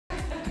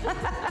Gotta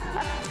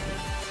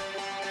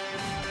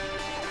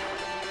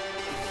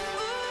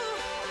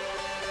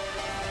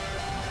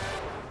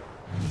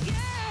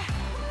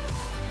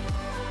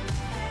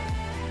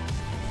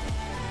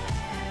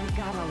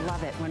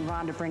love it when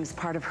Rhonda brings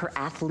part of her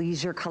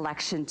athleisure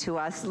collection to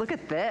us. Look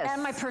at this.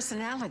 And my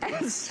personality.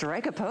 And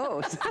strike a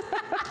pose.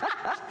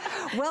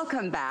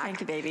 Welcome back. Thank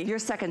you, baby. Your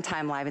second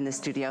time live in the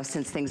studio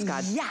since things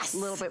got a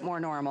little bit more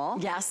normal.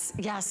 Yes,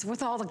 yes.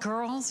 With all the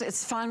girls,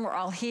 it's fun. We're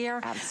all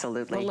here.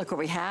 Absolutely. But look what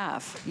we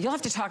have. You'll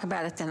have to talk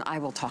about it, then I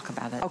will talk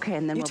about it. Okay,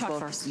 and then you we'll both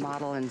first.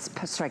 model and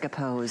strike a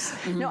pose.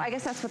 No, I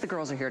guess that's what the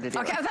girls are here to do.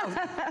 Okay,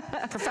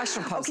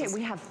 professional poses. Okay,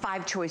 we have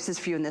 5 choices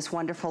for you in this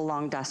wonderful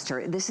long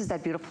duster. This is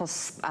that beautiful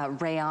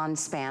rayon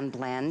span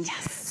blend.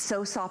 Yes.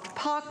 So soft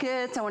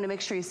pockets. I want to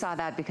make sure you saw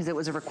that because it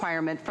was a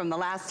requirement from the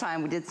last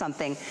time we did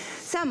something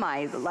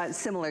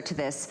similar to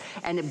this,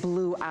 and it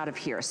blew out of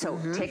here. So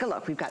take a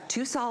look. We've got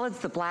 2 solids,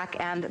 the black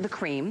and the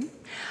cream.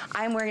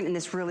 I'm wearing it in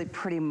this really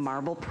pretty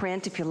marble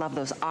print. If you love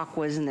those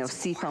aquas and those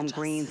seafoam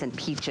greens and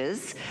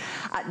peaches.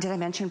 Did I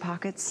mention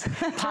pockets?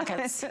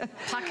 Pockets.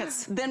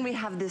 Pockets. Then we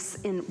have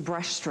this in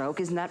brush stroke.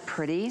 Isn't that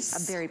pretty? A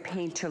very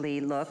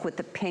painterly look with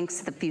the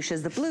pinks, the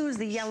fuchsias, the blues,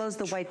 the yellows,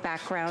 the white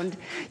background.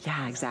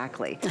 Yeah,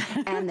 exactly.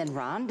 And then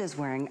Rhonda's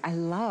wearing, I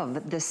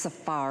love the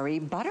safari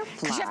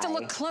butterfly. Because you have to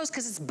look close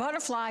because it's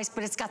butterflies,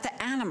 but it's got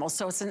the animals.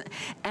 So it's an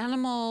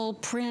animal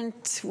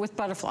print with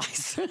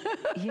butterflies.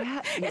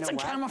 Yeah, it's a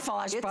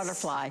camouflage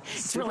butterfly.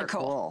 It's really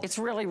cool. It's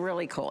really,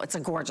 really cool. It's a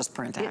gorgeous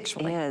print,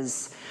 actually. It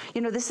is.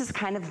 You know, this is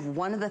kind of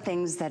one of the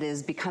things that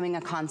is becoming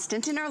a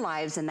constant in our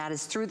lives, and that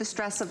is through the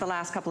stress of the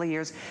last couple of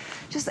years.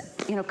 Just,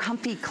 you know,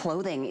 comfy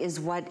clothing is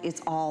what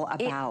it's all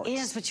about. It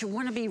is, but you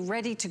want to be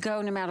ready to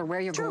go no matter where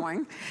you're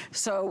going.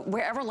 So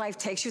wherever life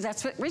takes you,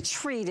 that's what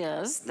Retreat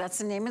is. That's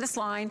the name of this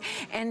line.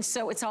 And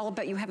so it's all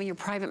about you having your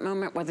private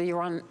moment, whether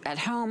you're at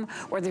home,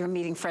 whether you're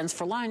meeting friends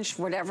for lunch,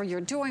 whatever you're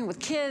doing with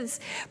kids,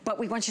 but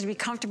we want you to be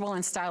comfortable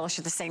and stylish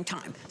at the same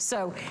time.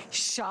 So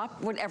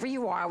shop whatever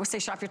you are. I always say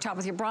shop your top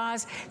with your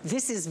bras.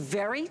 This is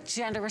very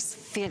generous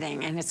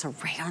fitting, and it's a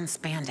rayon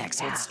spandex.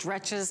 So it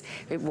stretches,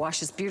 it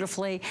washes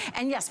beautifully.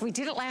 And yes, we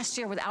did it last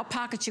year without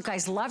pockets. You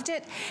guys loved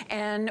it.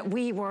 And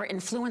we were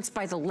influenced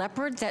by the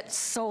leopard that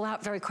sold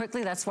out very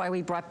quickly. That's why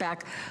we brought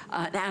back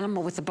an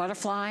animal with the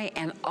butterfly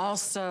and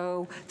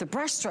also the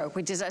brushstroke.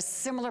 We did a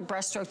similar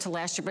brushstroke to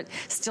last year, but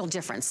still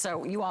different.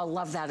 So you all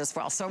love that as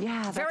well. So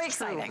yeah, very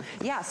exciting.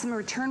 Yeah, some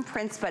return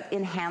prints, but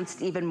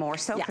enhanced even more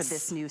so for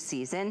this new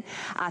season.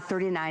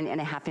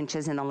 39.5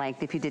 inches in the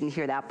length, if you didn't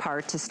hear that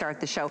part to start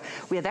the show.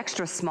 We have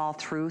extra small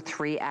through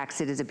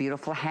 3X. It is a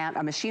beautiful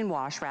machine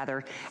wash,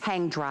 rather,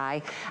 hang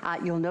dry.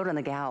 You'll note on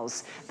the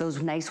gals,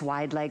 those nice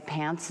wide leg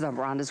pants that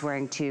Rhonda's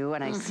wearing too,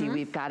 and I see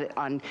we've got it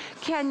on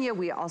Kenya.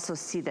 We also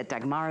see that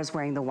Dagmara's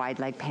wearing the wide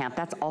leg pant.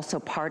 That's also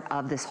part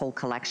of this whole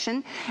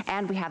collection.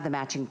 And we have the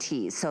matching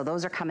tees. So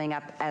those are coming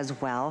up as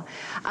well.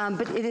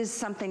 But it is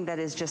something that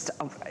is just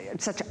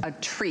such a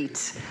treat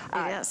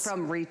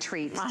from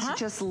Retreat to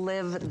just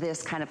live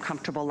this kind of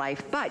comfortable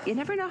life. But you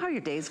never know how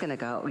your day's gonna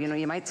go. You know,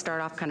 you might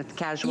start off kind of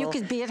casual. You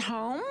could be at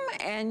home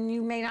and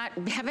you may not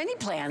have any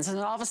plans, and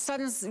then all of a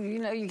sudden, you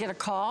know, you get a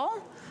call.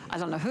 I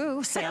don't know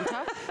who,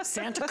 Santa.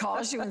 Santa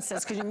calls you and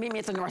says, could you meet me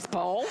at the North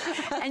Pole?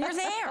 And you're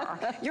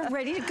there. You're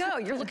ready to go.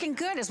 You're looking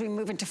good as we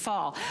move into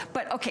fall.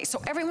 But okay, so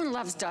everyone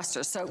loves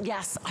dusters. So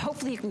yes,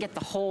 hopefully you can get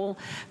the whole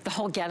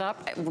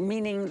get-up,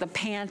 meaning the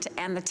pant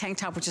and the tank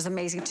top, which is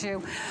amazing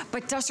too.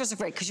 But dusters are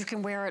great because you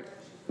can wear it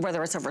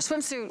whether it's over a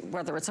swimsuit,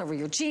 whether it's over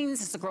your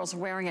jeans, as the girls are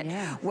wearing it,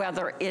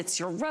 whether it's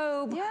your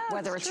robe,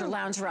 whether it's your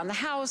lounge around the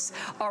house,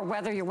 or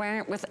whether you're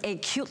wearing it with a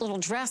cute little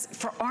dress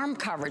for arm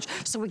coverage.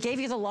 So we gave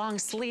you the long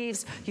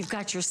sleeves, you've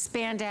got your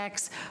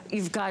spandex,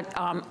 you've got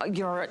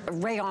your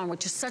rayon,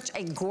 which is such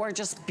a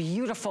gorgeous,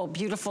 beautiful,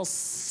 beautiful,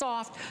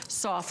 soft,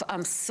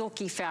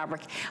 silky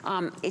fabric.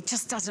 It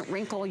just doesn't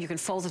wrinkle. You can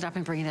fold it up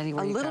and bring it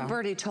anywhere you go. A little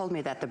birdie told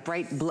me that the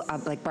bright,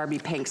 like Barbie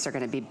pinks are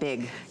gonna be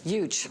big.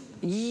 Huge,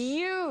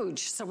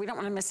 huge. So we don't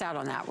want to miss out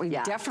on that. We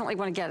definitely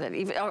want to get it.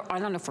 Even, I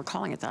don't know if we're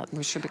calling it that.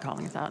 We should be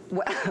calling it that.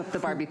 The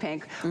Barbie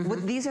pink. Well,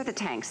 these are the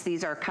tanks.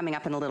 These are coming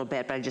up in a little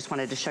bit, but I just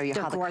wanted to show you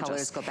how the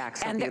colors go back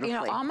so beautifully. You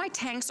know, all my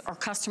tanks are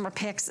customer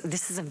picks.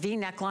 This is a V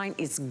neckline.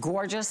 It's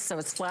gorgeous, so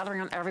it's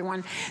flattering on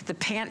everyone. The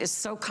pant is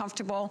so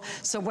comfortable.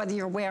 So whether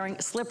you're wearing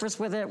slippers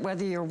with it,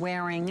 whether you're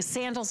wearing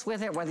sandals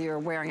with it, whether you're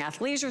wearing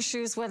athleisure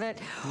shoes with it,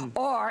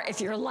 or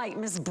if you're like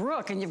Miss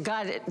Brooke and you've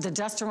got the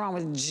duster on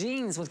with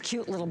jeans with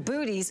cute little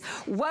booties,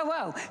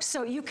 whoa.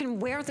 So you can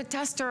wear the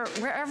duster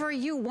wherever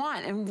you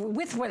want and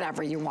with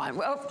whatever you want.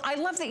 Well, I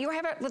love that you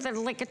have it with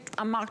like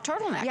a mock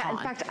turtleneck on. In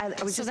fact, I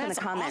was just going to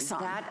comment.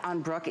 That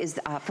on Brooke is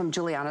from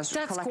Juliana's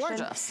collection. That's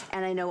gorgeous.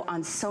 And I know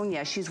on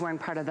Sonia, she's wearing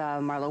part of the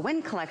Marla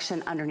Wynn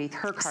collection underneath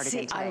her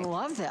cardigan today. I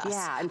love this.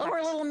 Yeah. We're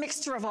a little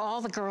mixture of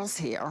all the girls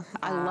here.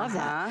 I love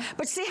that.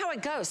 But see how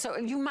it goes. So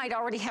you might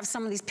already have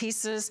some of these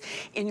pieces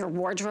in your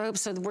wardrobe.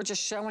 So we're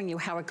just showing you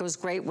how it goes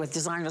great with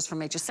designers from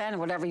HSN and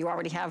whatever you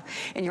already have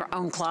in your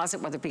own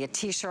closet, whether it be a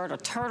t-shirt, a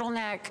turtleneck,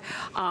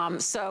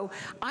 turtleneck. So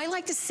I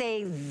like to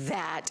say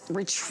that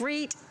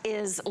retreat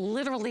is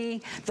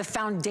literally the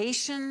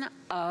foundation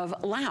of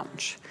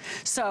lounge.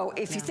 So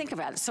if you think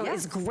about it, so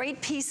it's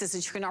great pieces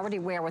that you can already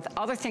wear with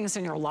other things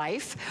in your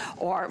life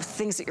or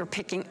things that you're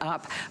picking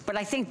up. But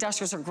I think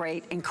dusters are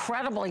great,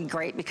 incredibly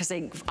great, because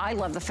I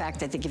love the fact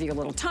that they give you a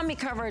little tummy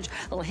coverage,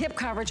 a little hip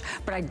coverage,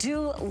 but I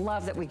do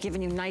love that we've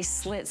given you nice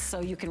slits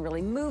so you can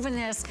really move in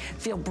this,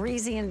 feel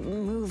breezy and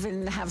move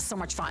and have so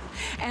much fun.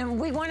 And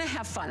we want to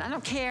have fun. I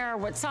don't care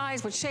what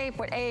size, what shape,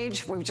 what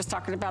age. We were just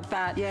talking about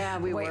that. Yeah,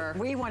 we were.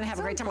 We want to have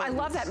a great time. I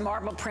love that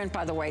marble print,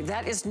 by the way.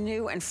 That is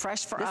new and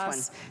fresh for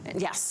us. One.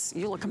 Yes,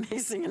 you look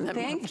amazing in that.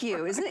 Thank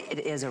you. Isn't it?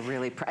 It is a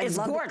really it's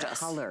I love gorgeous. The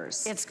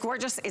colors. It's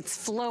gorgeous. It's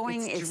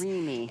flowing. It's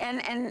dreamy.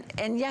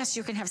 And yes,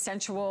 you can have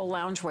sensual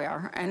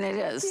loungewear, and it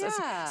is.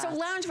 Yeah. So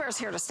loungewear is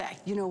here to stay.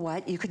 You know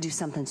what? You could do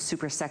something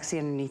super sexy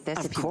underneath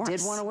this Of course. you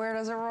did want to wear it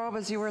as a robe,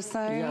 as you were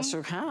saying. Yes,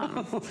 you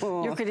can.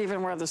 You could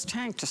even wear this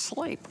tank to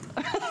sleep.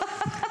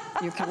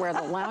 You can wear the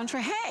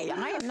loungewear. Hey,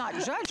 I am not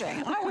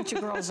judging. I want you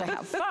girls to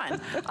have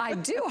fun. I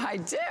do.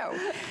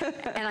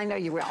 And I know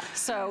you will.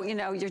 So, you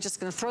know, you're just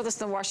gonna throw this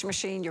in the washing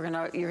machine. You're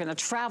gonna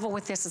travel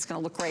with this. It's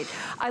gonna look great.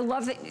 I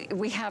love that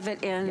we have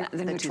it in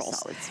the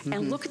neutrals.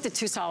 And look at the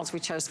two solids we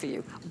chose for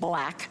you.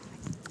 Black,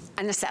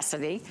 a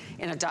necessity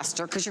in a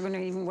duster, because you're gonna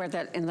even wear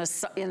that in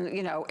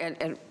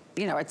the,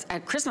 it's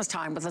at Christmas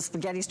time with a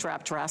spaghetti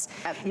strap dress.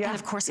 And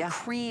of course, a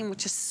cream,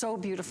 which is so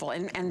beautiful.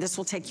 And this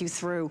will take you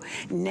through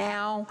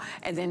now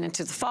and then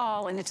into the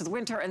fall and into the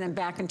winter and then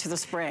back into the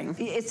spring.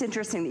 It's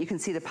interesting that you can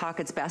see the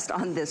pockets best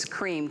on this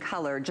cream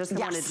color. Just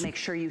wanted to make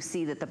sure you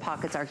see that the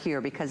pockets are here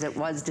because it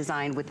was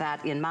designed with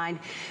that in mind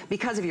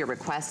because of your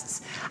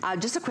requests.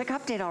 Just a quick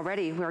update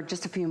already. We're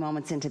just a few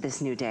moments into this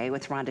new day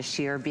with Rhonda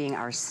Shear being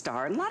our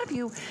star. And a lot of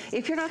you,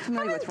 if you're not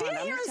familiar with Rhonda,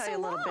 I'm gonna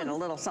tell you a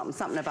little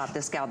something about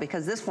this gal,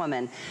 because this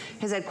woman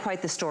has had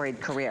quite the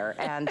storied career,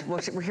 and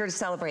we're here to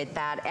celebrate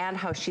that and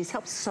how she's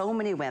helped so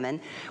many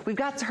women. We've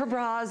got her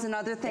bras and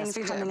other things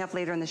coming up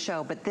later in the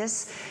show, but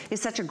this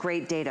is such a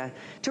great day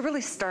to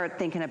really start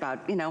thinking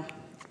about,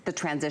 the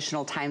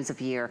transitional times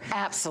of year.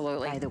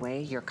 Absolutely. By the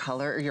way, your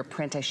color, or your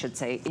print, I should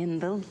say, in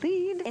the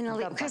lead. In the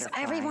lead, because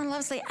everyone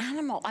loves the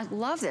animal. I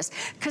love this,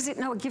 because it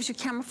gives you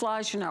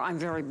camouflage. I'm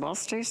very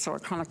busty, so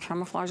it kind of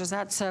camouflages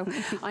that. So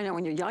I know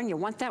when you're young, you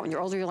want that. When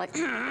you're older, you're like,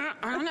 I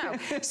don't know.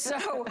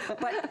 So,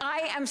 but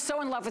I am so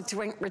in love with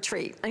doing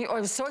Retreat. I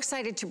was so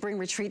excited to bring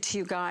Retreat to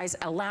you guys,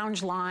 a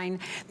lounge line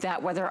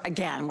that whether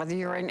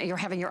you're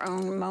having your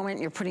own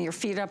moment, you're putting your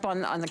feet up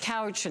on the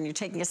couch and you're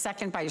taking a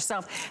second by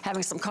yourself,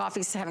 having some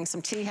coffee, having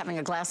some tea, having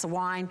a glass of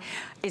wine.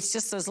 It's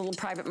just those little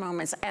private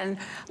moments. And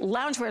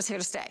loungewear is here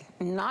to stay.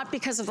 Not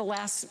because of the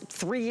last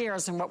 3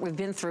 years and what we've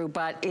been through,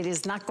 but it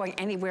is not going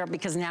anywhere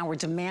because now we're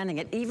demanding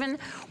it. Even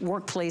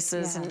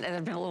workplaces and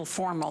have been a little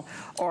formal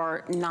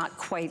or not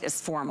quite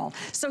as formal.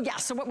 So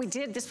so what we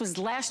did, this was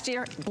last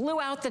year, blew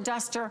out the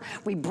duster.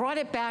 We brought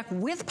it back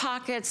with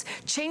pockets,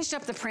 changed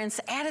up the prints,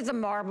 added the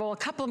marble, a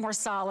couple more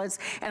solids.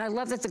 And I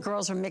love that the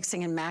girls are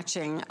mixing and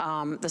matching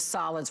the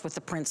solids with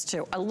the prints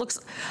too.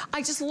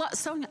 I just love,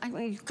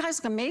 you guys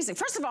look amazing.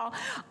 First of all,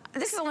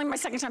 this is only my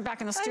second time back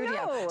in the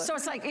studio. So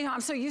it's like,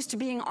 I'm so used to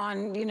being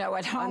on,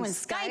 at home and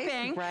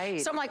Skyping. Right.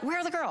 So I'm like, where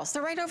are the girls?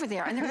 They're right over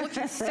there. And they're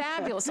looking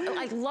fabulous.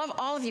 I love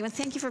all of you. And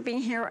thank you for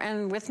being here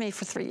and with me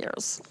for 3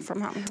 years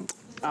from home.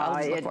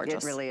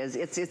 It really is.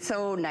 It's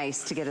so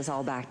nice to get us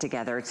all back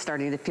together. It's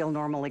starting to feel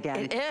normal again.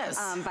 It is.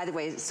 By the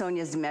way,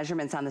 Sonia's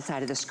measurements on the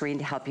side of the screen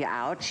to help you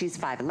out. She's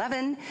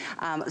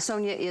 5'11".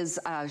 Sonia is,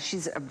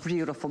 she's a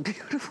beautiful,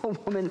 beautiful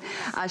woman.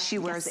 She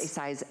wears a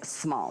size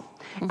small.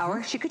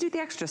 Or she could do the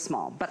extra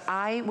small, but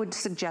I would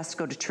suggest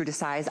go to true to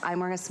size. I'm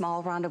wearing a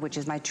small, Rhonda, which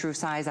is my true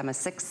size. I'm a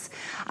 6.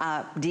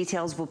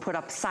 Details, we'll put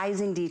up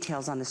sizing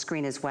details on the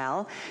screen as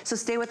well. So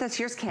stay with us.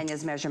 Here's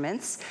Kenya's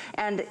measurements.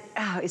 And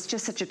it's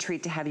just such a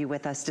treat to have you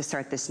with us to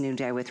start this new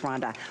day with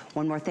Rhonda.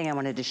 One more thing I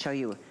wanted to show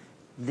you.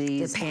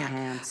 These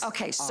pants.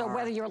 Okay, so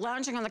whether you're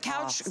lounging on the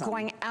couch,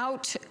 going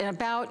out and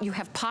about, you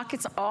have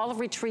pockets. All of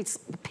Retreat's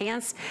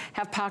pants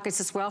have pockets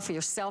as well for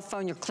your cell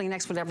phone, your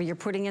Kleenex, whatever you're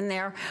putting in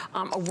there.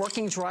 A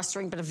working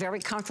drawstring, but a very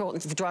comfortable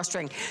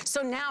drawstring.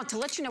 So now, to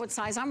let you know what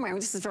size I'm wearing,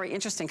 this is very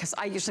interesting because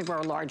I usually wear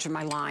a large in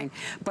my line,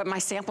 but my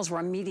samples were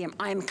a medium.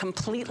 I am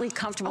completely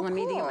comfortable in a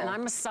medium, and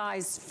I'm a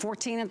size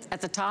 14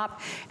 at the top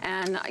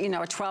and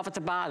a 12 at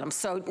the bottom.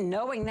 So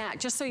knowing that,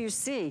 just so you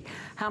see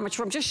how much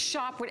room, just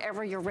shop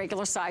whatever your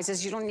regular size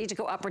is. You don't need to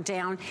go up or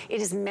down.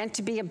 It is meant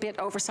to be a bit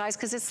oversized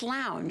because it's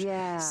lounge.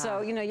 Yeah.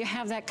 So, you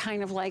have that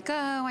kind of like,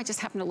 oh, I just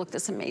happen to look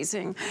this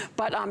amazing.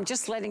 But I'm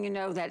just letting you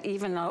know that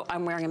even though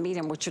I'm wearing a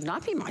medium, which should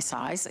not be my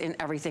size in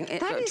everything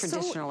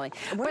traditionally.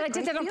 But I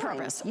did that on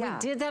purpose. We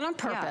did that on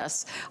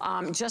purpose,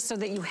 just so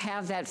that you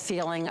have that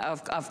feeling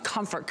of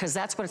comfort, because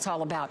that's what it's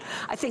all about.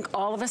 I think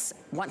all of us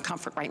want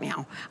comfort right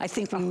now. I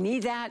think we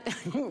need that.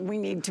 We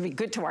need to be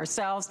good to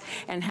ourselves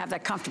and have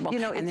that comfortable.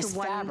 And this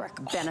fabric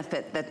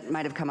benefit that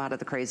might have come out of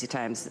the crazy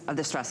times of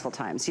the stressful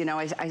times. You know,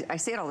 I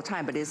say it all the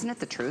time, but isn't it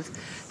the truth?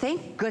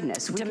 Thank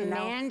goodness.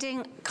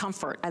 Demanding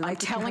comfort. I'm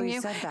telling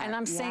you, and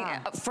I'm saying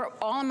for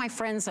all of my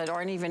friends that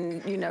aren't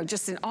even, you know,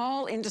 just in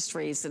all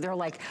industries, they're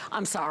like,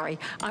 I'm sorry,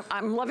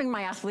 I'm loving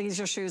my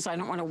athleisure shoes. I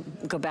don't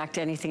want to go back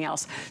to anything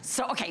else.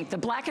 So, okay, the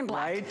black and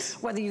black. Right.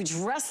 Whether you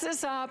dress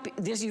this up,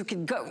 you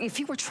could go, if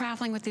you were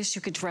traveling with this,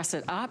 you could dress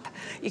it up.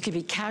 You could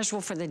be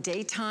casual for the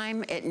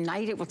daytime. At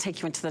night, it will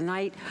take you into the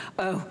night.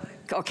 Oh,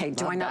 okay,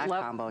 do I not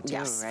love? Combo too,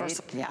 yes, right?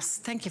 Yes,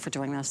 thank you for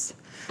doing this.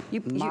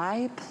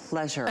 My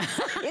pleasure.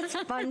 It's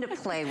fun to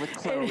play with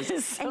clothes. It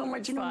is so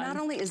much fun. Not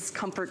only is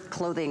comfort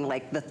clothing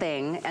like the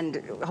thing, and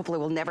hopefully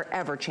will never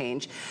ever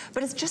change,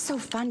 but it's just so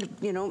fun to,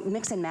 you know,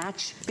 mix and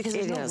match, because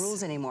there's no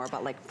rules anymore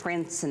about like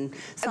prints and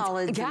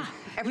solids. Yeah,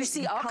 and you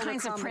see all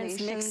kinds of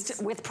prints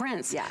mixed with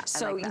prints. Yeah,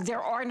 so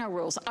there are no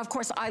rules. Of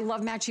course, I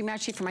love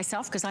matchy-matchy for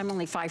myself because I'm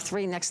only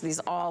 5'3" next to these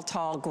all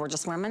tall,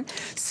 gorgeous women.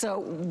 So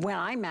when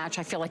I match,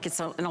 I feel like it's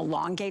an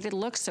elongated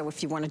look. So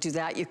if you want to do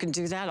that, you can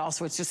do that.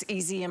 Also, it's just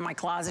easy in my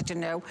closet to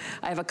know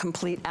I have a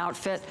complete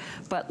outfit.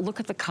 But look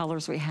at the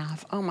colors we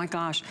have. Oh my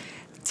gosh.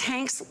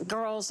 Tanks,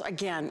 girls,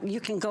 again, you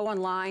can go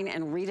online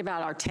and read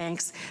about our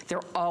tanks.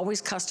 They're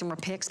always customer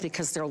picks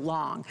because they're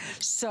long.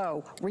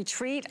 So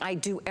retreat, I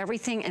do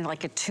everything in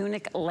like a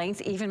tunic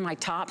length, even my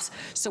tops.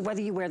 So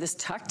whether you wear this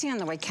tucked in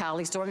the way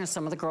Callie's doing and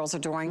some of the girls are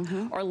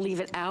doing, or leave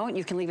it out,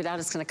 you can leave it out.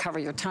 It's gonna cover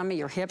your tummy,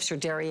 your hips, your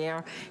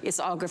derriere. It's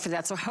all good for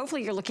that. So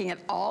hopefully you're looking at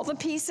all the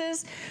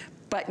pieces,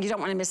 but you don't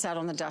want to miss out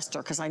on the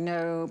duster, because I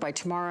know by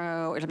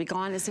tomorrow it'll be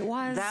gone as it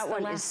was. That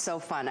one is so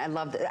fun. I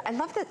love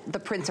that the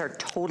prints are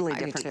totally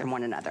different from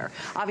one another.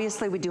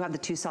 Obviously, we do have the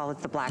two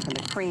solids, the black and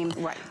the cream.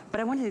 Right. But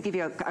I wanted to give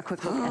you a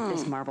quick look at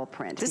this marble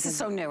print. This is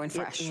so new and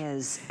fresh. It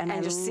is. And I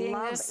just seeing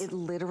this, it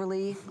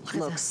literally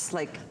looks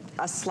like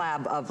a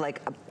slab of like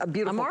a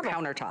beautiful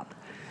countertop.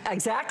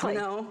 Exactly.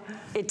 No,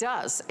 it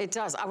does. It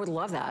does. I would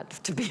love that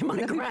to be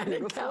my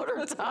granite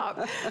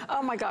countertop.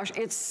 Oh my gosh,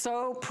 it's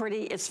so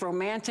pretty. It's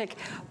romantic,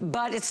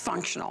 but it's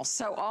functional.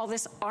 So all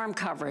this arm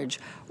coverage,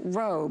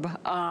 robe,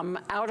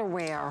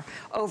 outerwear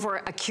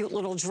over a cute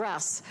little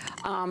dress.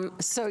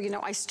 So you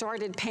know, I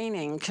started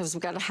painting because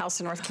we got a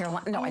house in North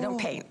Carolina. No, I don't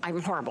paint. I'm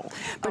horrible.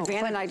 But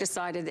Van and I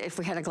decided if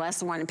we had a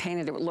glass of wine and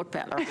painted, it would look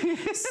better.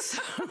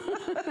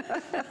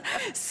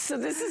 So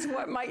this is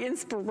what my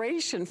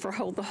inspiration for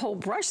the whole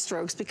brush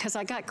strokes, because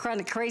I got kind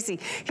of crazy.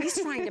 He's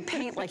trying to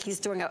paint like he's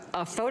doing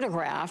a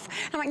photograph.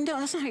 I'm like, no,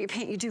 that's not how you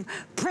paint. You do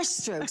brush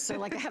strokes. So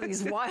like I have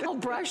these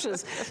wild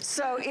brushes.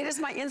 So it is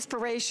my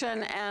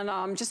inspiration,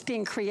 and just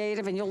being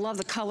creative, and you'll love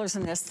the colors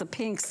in this, the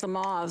pinks, the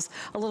mauves,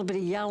 a little bit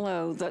of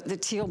yellow, the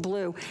teal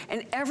blue,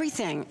 and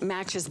everything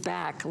matches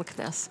back. Look at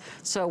this.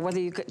 So whether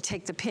you could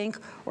take the pink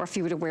or if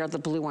you were to wear the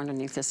blue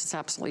underneath this, it's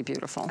absolutely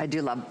beautiful. I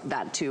do love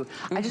that too.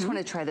 I just want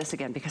to try this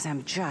again because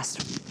I'm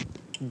just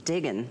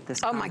digging this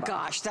combo. Oh my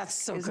gosh, that's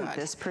so good. Isn't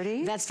this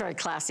pretty? That's very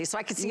classy. So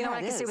I could see, you know what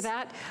I could see with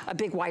that? A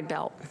big wide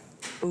belt.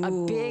 Ooh,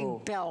 a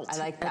big belt. I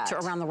like that.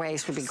 Around the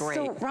waist would be great.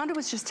 So Rhonda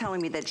was just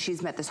telling me that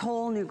she's met this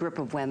whole new group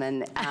of women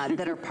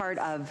that are part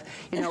of,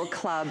 you know, a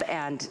club,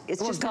 and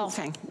it's just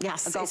golfing.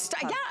 Yes.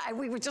 Yeah,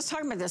 we were just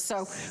talking about this.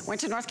 So went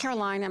to North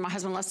Carolina, and my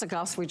husband loves to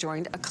golf, so we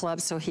joined a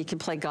club so he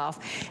could play golf.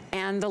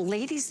 And the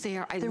ladies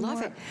there, I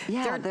love it.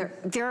 Yeah,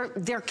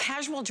 they're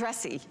casual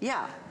dressy.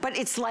 Yeah. But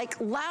it's like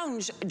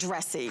lounge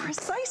dressy.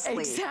 Precisely.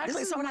 Exactly.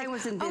 This is what I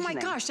was envisioning. Oh my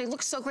gosh, they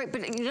look so great.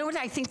 But you know what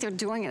I think they're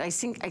doing? I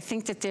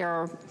think that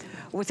they're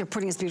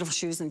putting is beautiful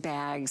shoes and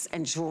bags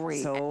and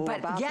jewelry,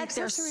 but yet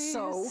they're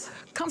so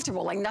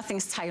comfortable, like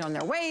nothing's tight on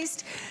their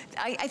waist.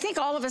 I think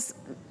all of us,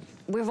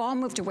 we've all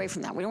moved away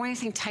from that. We don't want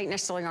anything tight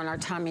necessarily on our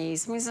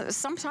tummies. I mean,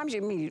 sometimes you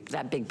need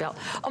that big belt.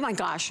 Oh my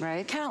gosh,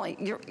 right? Callie,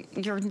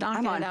 you're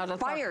knocking it out of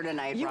the fire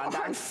tonight, Rhonda. You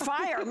are on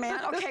fire,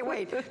 man. Okay,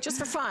 wait, just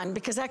for fun,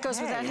 because that goes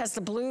with that has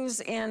the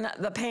blues in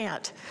the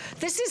pant.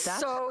 This is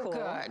so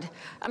good.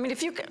 I mean,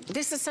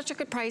 this is such a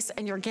good price,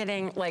 and you're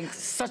getting like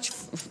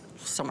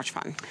so much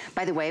fun.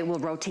 By the way, we'll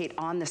rotate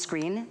on the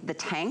screen the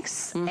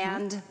tanks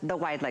and the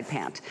wide leg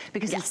pant,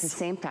 because it's the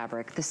same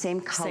fabric, the same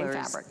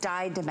colors,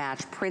 dyed to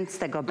match, prints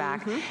that go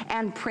back,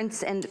 and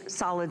prints and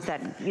solids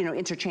that, you know,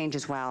 interchange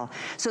as well.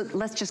 So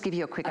let's just give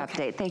you a quick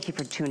update. Thank you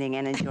for tuning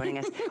in and joining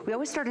us. We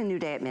always start a new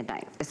day at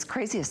midnight. It's the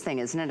craziest thing,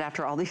 isn't it,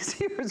 after all these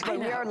years? But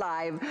we are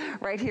live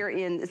right here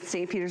in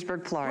St.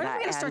 Petersburg, Florida. When are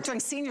we going to start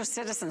doing senior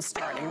citizens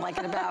starting, like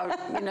at about,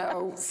 you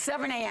know,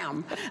 7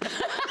 a.m.?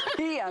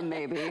 PM,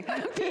 maybe.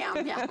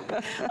 PM, yeah.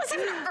 Let's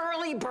have an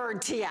early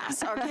bird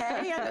TS,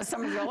 okay? And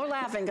some of you all are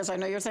laughing because I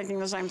know you're thinking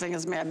the same thing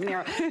as me. I've been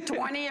here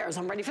 20 years.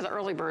 I'm ready for the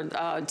early bird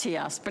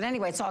TS. But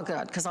anyway, it's all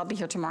good because I'll be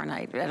here tomorrow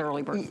night at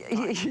early bird.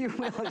 You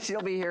will.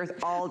 She'll be here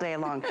all day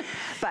long.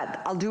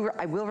 But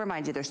I will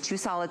remind you, there's 2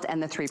 solids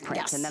and the 3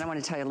 prints. And then I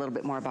want to tell you a little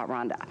bit more about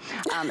Rhonda.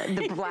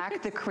 The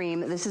black, the cream,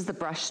 this is the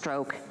brush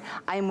stroke.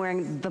 I'm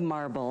wearing the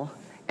marble.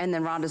 And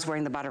then Rhonda's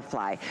wearing the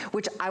butterfly,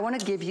 which I want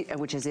to give you,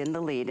 which is in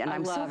the lead. And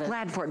I'm so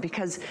glad for it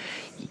because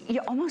you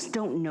almost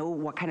don't know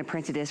what kind of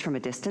print it is from a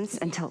distance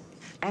until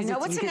you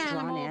know it's an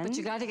animal, but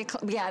you got to get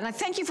close. Yeah, and I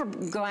thank you for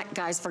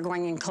guys for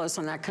going in close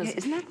on that because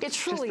it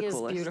truly is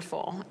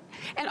beautiful.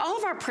 And all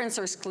of our prints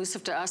are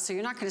exclusive to us, so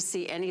you're not going to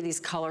see any of these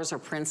colors or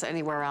prints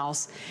anywhere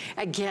else.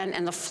 Again,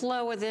 and the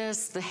flow of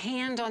this, the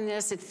hand on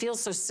this, it feels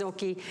so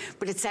silky,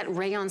 but it's that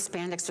rayon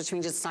spandex, which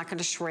means it's not going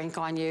to shrink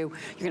on you.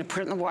 You're going to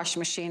put it in the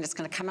washing machine. It's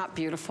going to come out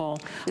beautiful.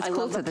 It's cool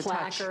love to the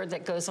placard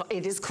that goes on.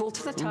 It is cool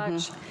to the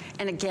touch.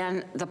 And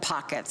again, the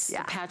pockets,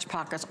 the patch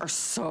pockets are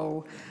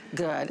so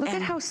good. Look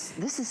at how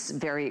this is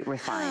very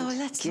refined. Oh,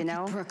 let's look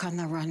at Brooke on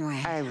the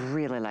runway. I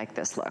really like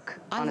this look,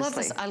 honestly. I love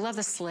this. I love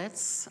the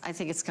slits. I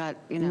think it's got,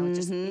 you know,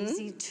 just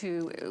easy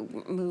to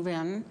move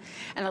in.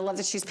 And I love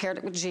that she's paired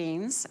it with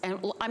jeans.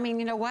 And I mean,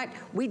 you know what?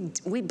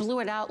 We blew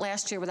it out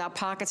last year without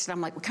pockets, and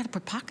I'm like, we gotta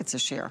put pockets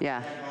this year.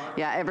 Yeah,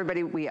 yeah,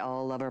 everybody, we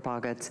all love our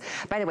pockets.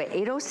 By the way,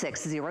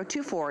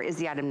 806-024 is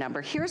the item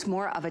number. Here's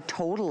more of a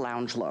total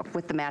lounge look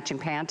with the matching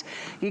pant.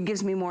 It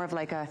gives me more of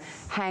like a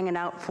hanging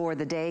out for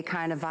the day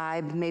kind of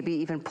vibe. Maybe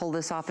even pull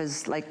this off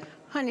as like,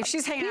 honey, if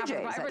she's hanging out,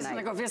 everybody's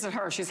gonna go visit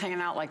her. She's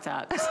hanging out like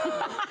that.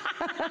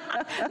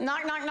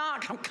 Knock, knock,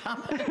 knock. I'm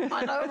coming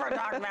on over,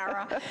 Doc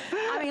Mara.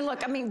 I mean,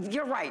 look, I mean,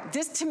 you're right.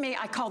 This, to me,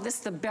 I call this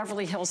the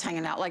Beverly Hills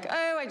hanging out. Like,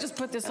 oh, I just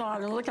put this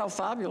on, and look how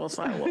fabulous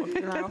I look,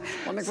 you know?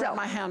 Let me grab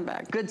my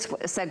handbag. Good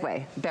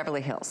segue,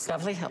 Beverly Hills.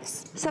 Beverly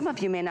Hills. Some of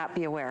you may not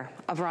be aware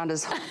of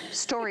Rhonda's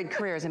storied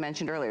career, as I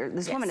mentioned earlier.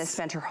 This woman has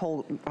spent her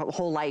whole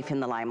life in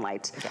the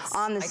limelight.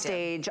 On the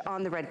stage,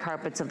 on the red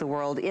carpets of the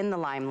world, in the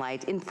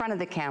limelight, in front of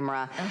the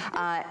camera.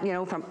 You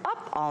know, from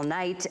Up All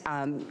Night,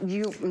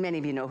 many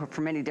of you know her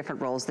for many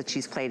different roles that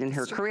she's played in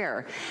her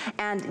career.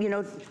 And, you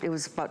know, it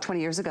was about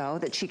 20 years ago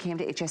that she came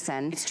to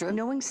HSN. It's true.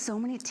 Knowing so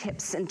many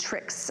tips and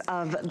tricks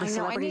of the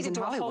celebrities in Hollywood. I need to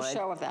do a whole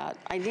show of that.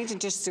 I need to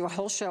just do a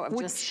whole show of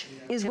Which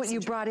is what you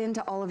brought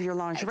into all of your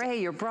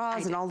lingerie, your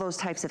bras, and all those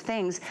types of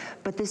things.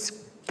 But this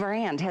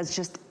brand has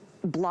just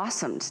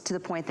blossomed to the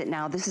point that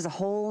now this is a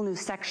whole new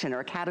section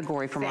or a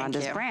category from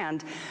Rhonda's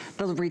brand,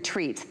 the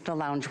Retreat, the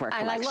loungewear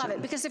collection. And I love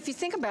it because if you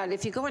think about it,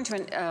 if you go into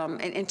an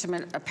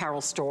intimate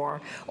apparel store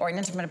or an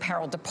intimate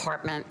apparel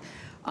department,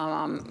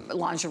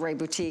 lingerie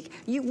boutique,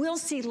 you will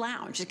see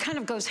lounge. It kind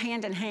of goes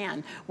hand in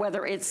hand,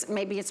 whether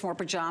maybe it's more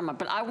pajama,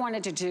 but I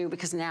wanted to do,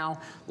 because now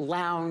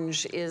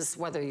lounge is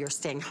whether you're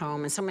staying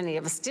home, and so many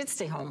of us did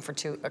stay home for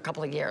a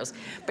couple of years,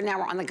 but now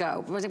we're on the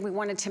go. We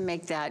wanted to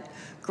make that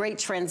great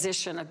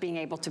transition of being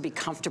able to be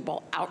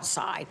comfortable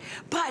outside,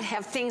 but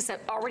have things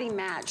that already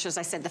match, as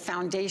I said, the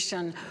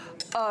foundation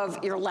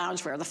of your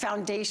loungewear, the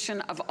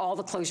foundation of all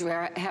the clothes you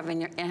have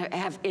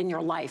in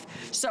your life.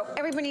 So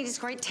everybody needs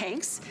great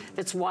tanks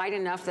that's wide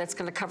enough that's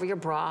going to cover your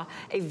bra.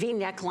 A V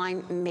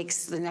neckline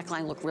makes the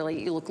neckline look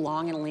you look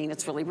long and lean.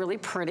 It's really, really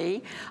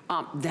pretty.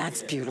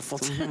 That's beautiful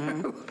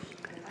too.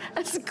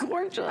 That's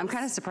gorgeous. I'm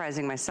kind of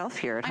surprising myself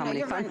here at how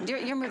many fun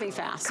you're moving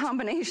fast.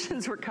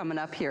 Combinations we're coming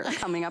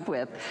up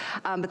with.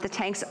 But the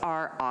tanks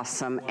are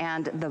awesome,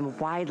 and the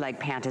wide leg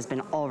pant has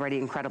been already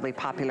incredibly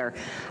popular.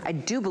 I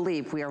do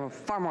believe we are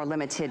far more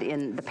limited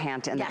in the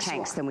pant and the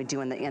tanks than we do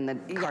in the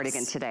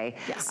cardigan today.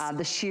 Yes.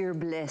 The Sheer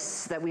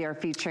Bliss that we are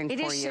featuring for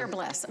you. It is Sheer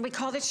Bliss. We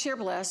called it Sheer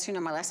Bliss. You know,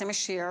 my last name is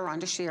Shear,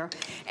 Rhonda Shear,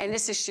 and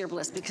this is Sheer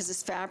Bliss because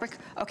it's fabric.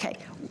 Okay,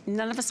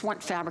 none of us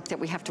want fabric that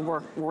we have to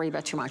worry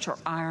about too much or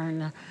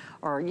iron.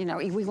 Or, you know,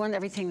 we want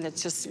everything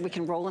that's just, we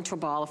can roll into a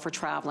ball if we're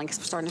traveling, because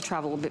we're starting to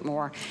travel a little bit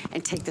more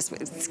and take this.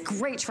 It's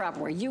great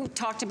travel wear. You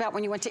talked about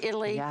when you went to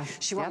Italy,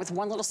 she went with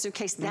one little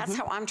suitcase. That's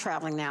how I'm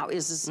traveling now,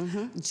 is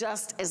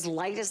just as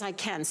light as I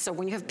can. So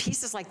when you have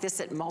pieces like this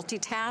that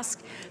multitask,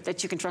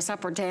 that you can dress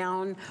up or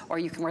down, or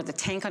you can wear the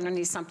tank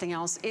underneath something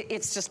else,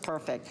 it's just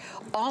perfect.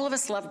 All of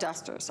us love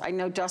dusters. I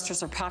know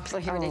dusters are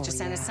popular here at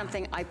HSN. It's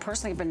something I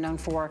personally have been known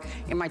for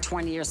in my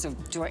 20 years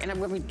of doing, and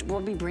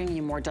we'll be bringing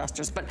you more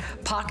dusters. But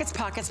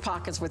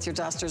pockets with your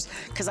dusters,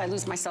 because I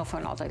lose my cell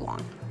phone all day long.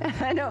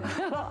 I know.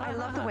 Well, I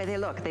love the way they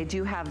look. They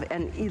do have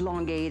an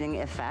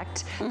elongating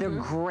effect. They're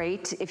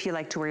great if you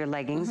like to wear your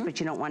leggings, but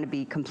you don't want to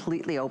be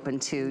completely open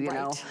to, you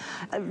know,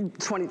 a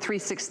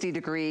 360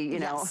 degree, you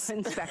know,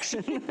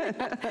 inspection.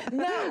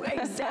 No,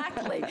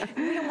 exactly.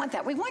 We don't want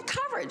that. We want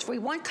coverage. We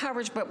want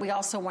coverage, but we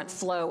also want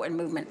flow and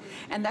movement.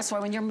 And that's why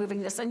when you're moving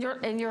this, and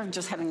you're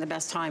just having the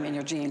best time in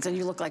your jeans, and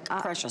you look like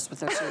precious with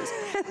those shoes.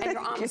 And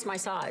you're almost my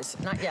size.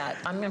 Not yet.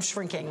 I'm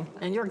shrinking,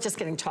 and you're just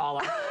getting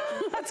taller.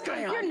 What's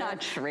going on? You're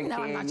not shrinking.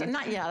 No, I'm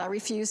not yet. I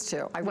refuse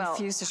to. I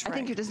refuse to shrink. I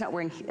think you're just not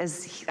wearing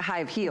as high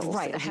of heels.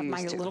 Right. I have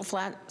my little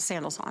flat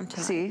sandals on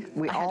too. See,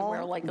 we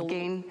all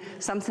gain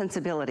some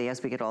sensibility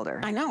as we get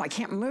older. I know. I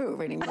can't move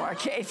anymore.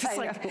 If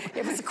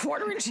it's a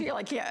quarter-inch heel,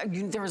 I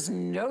can't. There is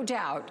no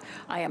doubt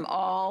I am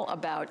all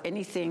about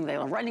anything,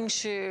 a running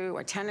shoe,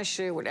 a tennis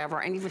shoe,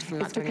 whatever. And even if I'm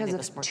not doing anything.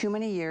 It's because of too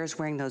many years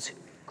wearing those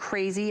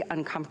crazy,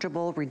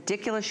 uncomfortable,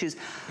 ridiculous shoes.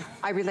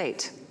 I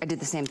relate. I did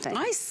the same thing.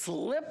 I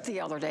slipped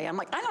the other day. I'm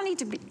like, I don't need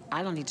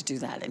to do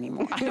that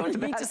anymore. I don't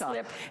need to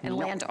slip and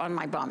land on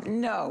my bum.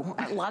 No,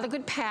 a lot of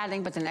good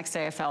padding, but the next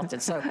day I felt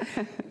it. So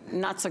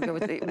Not so good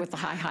with the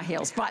high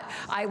heels. But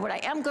what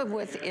I am good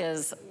with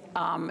is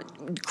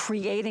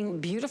creating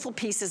beautiful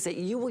pieces that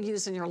you will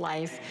use in your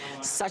life,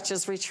 such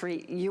as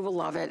Retreat. You will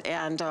love it.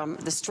 And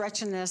the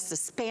stretch in this, the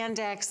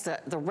spandex,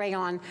 the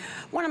rayon.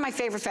 One of my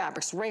favorite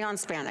fabrics, rayon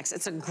spandex.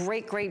 It's a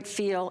great, great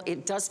feel.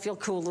 It does feel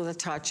cool to the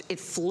touch. It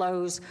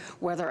flows,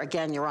 whether,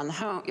 again, you're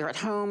at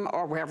home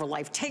or wherever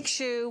life takes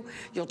you.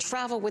 You'll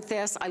travel with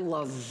this. I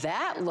love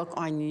that look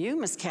on you,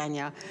 Miss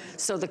Kenya.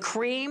 So the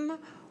cream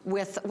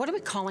with, what are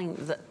we calling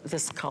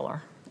this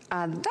color?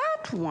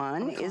 That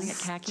one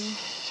is khaki.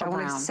 I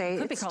want to say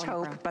it's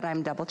taupe, but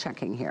I'm double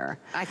checking here.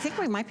 I think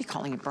we might be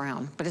calling it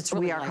brown, but it's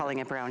really We are calling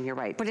it brown, you're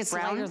right. But it's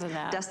brown, lighter than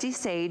that. Dusty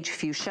sage,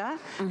 fuchsia,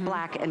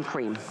 black, and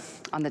cream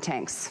on the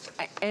tanks.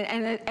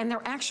 And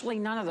they're actually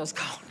none of those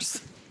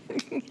colors.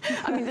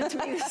 I mean, to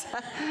me,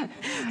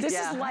 this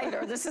is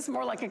lighter. This is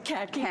more like a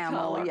khaki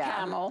color,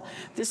 camel.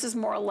 This is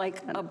more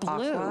like a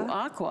blue,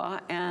 aqua,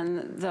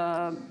 and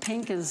the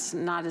pink is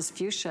not as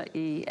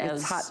fuchsia-y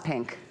as... It's hot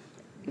pink.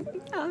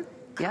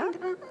 Yeah,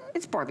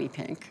 it's Barbie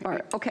pink.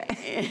 Okay.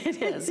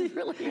 It is, it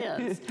really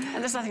is.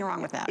 And there's nothing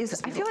wrong with that.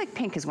 I feel like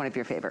pink is one of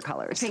your favorite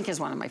colors. Pink is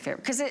one of my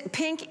favorite, because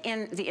pink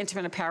in the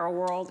intimate apparel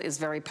world is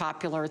very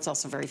popular. It's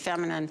also very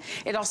feminine.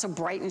 It also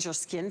brightens your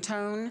skin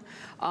tone.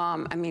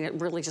 I mean, it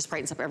really just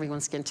brightens up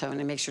everyone's skin tone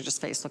and makes your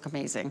face look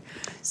amazing.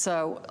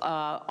 So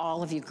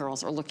all of you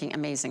girls are looking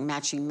amazing.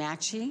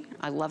 Matchy-matchy.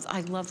 I love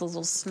the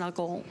little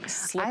snuggle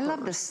slippers. I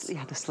love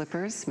the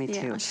slippers, me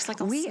too. She's like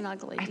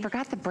snuggly. I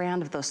forgot the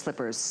brand of those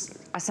slippers.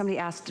 Somebody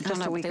asked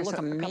just a week or so, a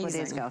couple of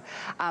days ago.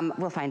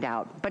 We'll find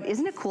out. But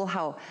isn't it cool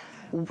how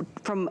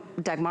from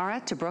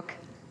Dagmara to Brooke,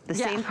 the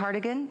same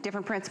cardigan,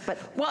 different prints, but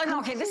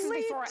okay, this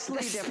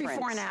is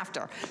before and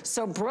after.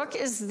 So Brooke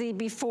is the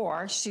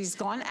before. She's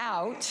gone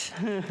out.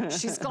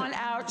 She's gone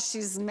out.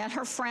 She's met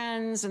her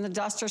friends in the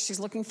duster. She's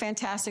looking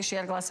fantastic. She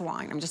had a glass of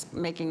wine.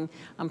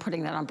 I'm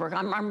putting that on Brooke.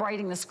 I'm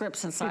writing the script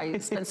since I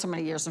spent so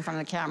many years in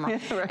front of the camera.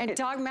 Right. And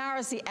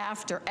Dagmara's the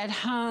after, at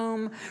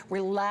home,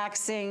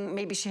 relaxing.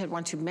 Maybe she had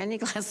one too many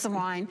glasses of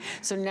wine.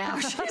 So now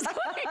she's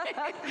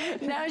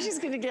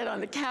going to get on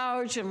the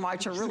couch and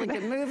watch a really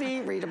good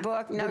movie, read a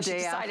book. No, she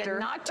decided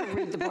not to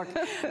read the book.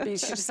 She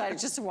decided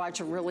just to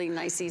watch a really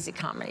nice, easy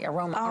comedy, a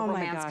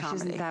romance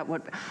comedy. Isn't that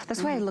what?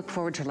 That's why I look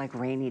forward to like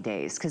rainy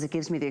days, because it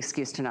gives me the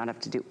excuse to not have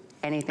to do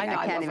anything.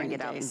 I can't even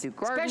get out and do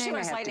gardening. Especially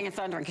when it's lightning and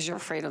thundering, because you're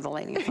afraid of the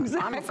lightning and thunder.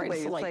 I'm afraid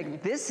of the lightning. It's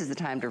like, this is the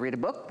time to read a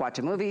book, watch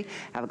a movie,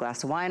 have a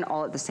glass of wine,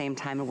 all at the same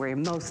time, and wear your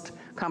most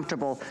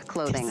comfortable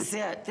clothing. This is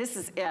it. This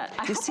is it.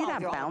 Do you see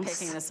that bounce?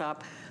 Picking this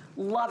up.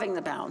 Loving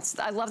the bounce.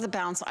 I love the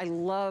bounce. I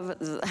love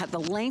the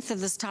length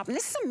of this top. And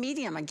this is a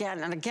medium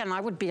again. And again,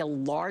 I would be a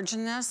large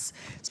in this,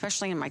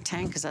 especially in my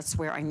tank, because that's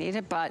where I need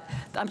it. But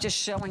I'm just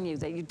showing you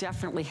that you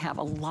definitely have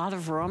a lot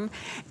of room.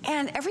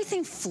 And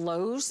everything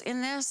flows in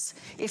this.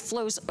 It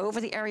flows over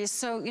the areas.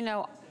 So, you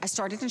know, I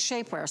started in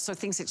shapewear, so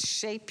things that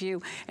shape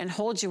you and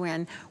hold you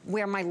in,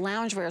 where my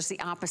loungewear is the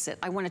opposite.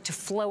 I want it to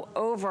flow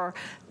over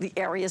the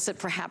areas that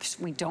perhaps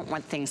we don't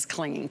want things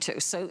clinging to.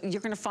 So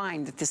you're gonna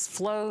find that this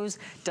flows,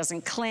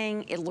 doesn't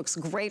cling, it looks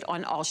great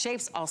on all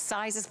shapes, all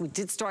sizes. We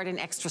did start in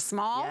extra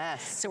small,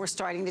 so we're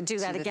starting to do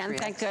that again,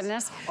 thank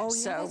goodness. Oh,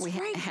 yeah, that's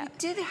right, we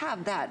did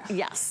have that.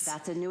 Yes.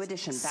 That's a new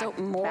addition. So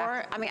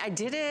more, I mean, I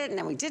did it, and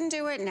then we didn't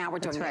do it, and now we're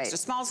doing extra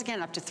smalls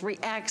again, up to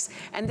 3X,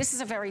 and this is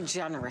a very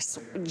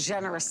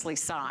generously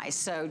sized.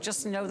 So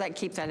just know that,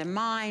 keep that in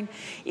mind.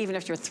 Even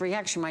if you're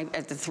 3X, you might,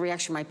 at the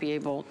 3X, you might be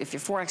able, if you're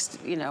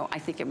 4X, you know, I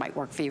think it might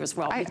work for you as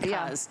well,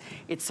 because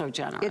it's so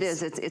generous. It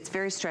is, it's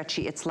very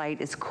stretchy, it's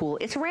light, it's cool.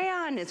 It's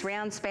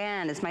rayon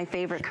span, it's my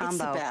favorite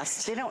combo.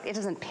 It's the best. It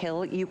doesn't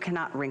pill, you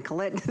cannot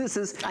wrinkle it. This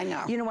is, I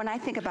know. You know, when I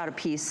think about a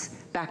piece,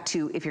 back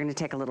to if you're gonna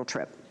take a little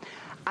trip,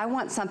 I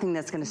want something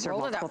that's going to serve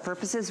multiple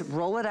purposes.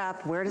 Roll it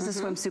up. Wear it as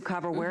a swimsuit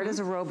cover. Wear it as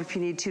a robe if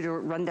you need to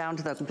run down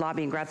to the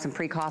lobby and grab some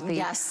free coffee.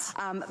 Yes.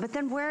 But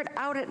then wear it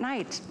out at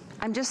night.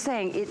 I'm just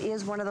saying, it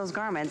is one of those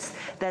garments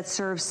that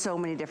serves so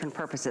many different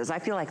purposes. I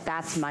feel like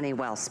that's money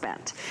well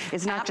spent.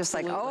 It's not just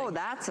like, oh,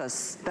 that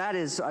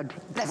is a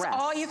dress. That's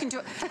all you can do.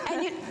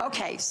 And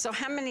okay, so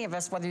how many of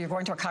us, whether you're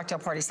going to a cocktail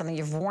party, something,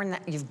 you've worn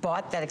that, you've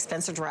bought that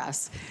expensive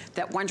dress,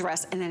 that one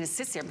dress, and then it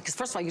sits there, because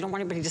first of all, you don't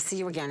want anybody to see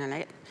you again in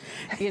it.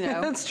 You know,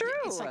 that's true.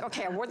 It's like,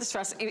 okay, I wore this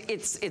dress.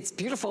 It's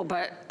beautiful,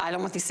 but I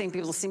don't want these same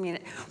people to see me in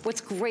it.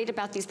 What's great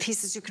about these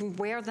pieces, you can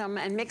wear them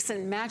and mix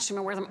and match them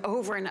and wear them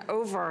over and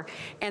over,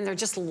 and they're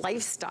just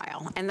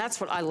lifestyle. And that's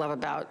what I love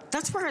about.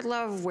 That's where I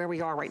love where we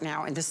are right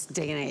now in this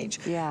day and age.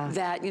 Yeah.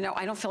 That, you know,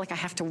 I don't feel like I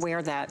have to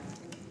wear that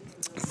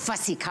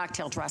fussy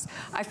cocktail dress.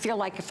 I feel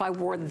like if I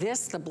wore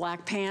this, the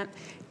black pant,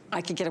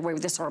 I could get away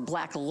with this, or a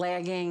black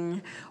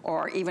legging,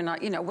 or even a,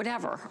 you know,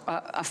 whatever,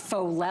 a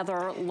faux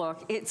leather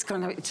look. It's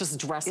gonna just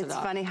dress it up. It's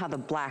funny how the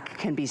black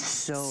can be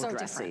so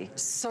dressy. Different.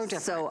 So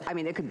different. So, I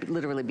mean, it could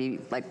literally be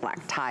like black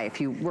tie if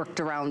you worked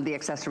around the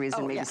accessories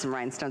and maybe some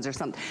rhinestones or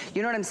something.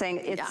 You know what I'm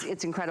saying?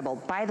 It's incredible.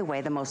 By the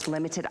way, the most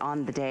limited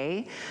on the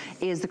day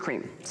is the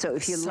cream. So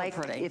if you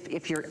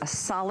if you're a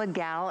solid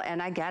gal,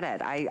 and I get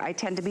it, I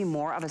tend to be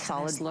more of a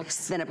solid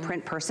than a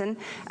print person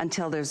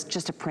until there's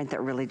just a print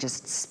that really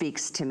just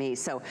speaks to me.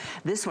 So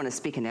this one is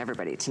speaking to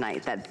everybody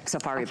tonight, that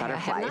safari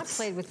butterfly. I have not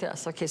played with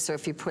this. Okay, so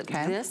if you put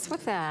this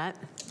with that,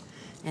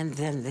 and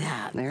then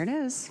that. There it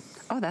is.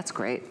 Oh, that's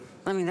great.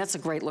 I mean, that's a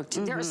great look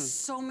too. There are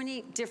so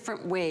many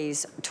different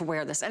ways to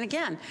wear this. And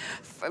again,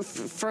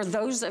 for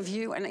those of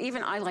you, and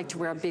even I like to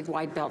wear a big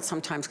wide belt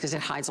sometimes because it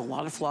hides a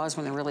lot of flaws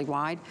when they're really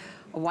wide.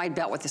 A wide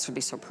belt with this would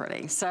be so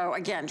pretty. So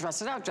again,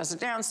 dress it up, dress it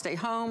down, stay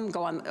home,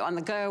 go on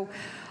the go.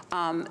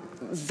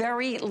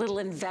 Very little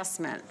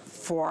investment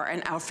for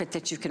an outfit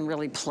that you can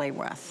really play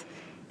with.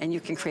 And you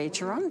can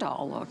create your own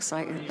doll looks,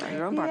 like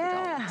your own Barbie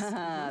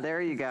dolls.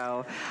 There you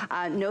go.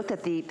 Note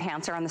that the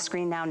pants are on the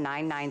screen now,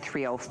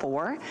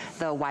 99304.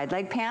 The wide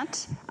leg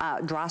pant,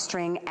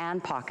 drawstring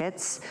and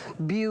pockets,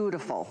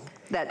 beautiful.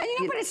 And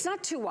you know, but it's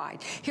not too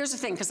wide. Here's the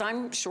thing, because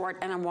I'm short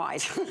and I'm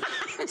wide.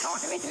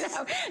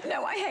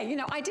 Hey, you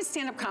know, I did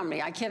stand-up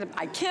comedy. I kid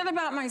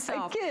about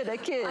myself. I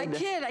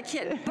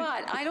kid.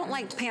 But I don't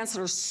like pants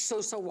that are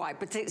so wide.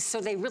 But so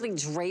they really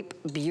drape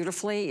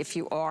beautifully if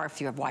you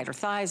have wider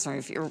thighs, or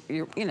if you're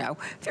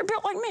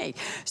built like me.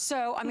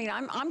 So I mean,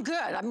 I'm good.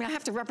 I mean, I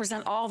have to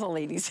represent all the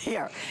ladies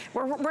here.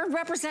 We're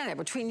represented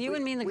between you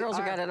and me and the girls.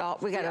 We got it all.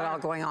 We got it all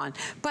going on.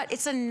 But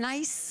it's a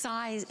nice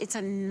size. It's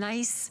a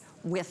nice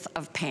width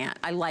of pant.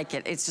 I like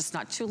it. It's just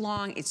not too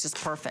long. It's just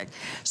perfect.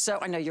 So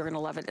I know you're gonna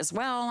love it as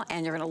well,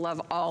 and you're gonna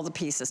love all the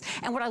pieces.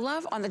 And what I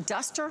love on the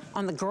duster,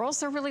 on the girls,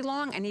 they're really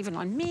long, and even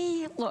on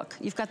me, look,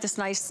 you've got this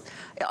nice,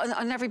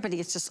 on everybody,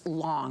 it's just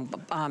long,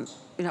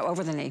 you know,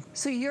 over the knee.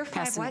 So you're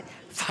 5'3".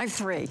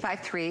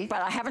 5'3".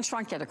 But I haven't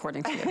shrunk yet,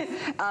 according to you.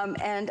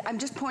 And I'm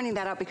just pointing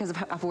that out because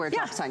of where it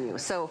drops on you.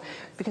 So,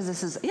 because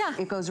this is,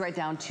 it goes right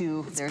down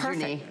to, there's your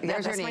knee.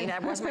 There's your knee.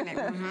 That was my knee.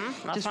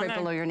 Just right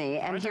below your knee.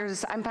 And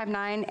here's, I'm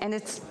 5'9", and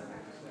it's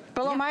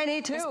below my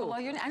knee too. It's below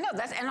your knee. I know,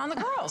 and on the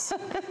girls.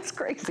 It's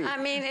crazy. I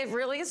mean, it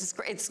really is.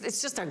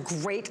 It's just a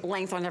great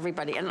length on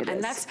everybody.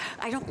 And that's,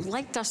 I don't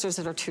like dusters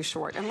that are too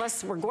short,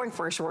 unless we're going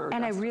for a shorter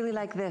And duster. I really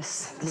like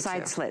this, the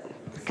side slit,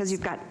 because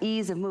you've got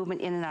ease of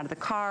movement in and out of the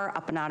car,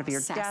 up and out of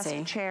your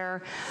desk,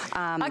 chair.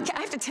 I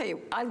have to tell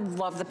you, I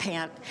love the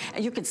pant.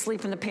 You could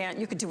sleep in the pant,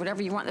 you could do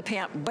whatever you want in the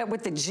pant, but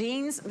with the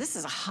jeans, this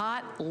is a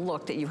hot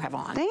look that you have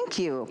on. Thank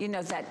you. You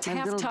know, that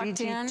taff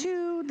tucked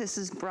in. This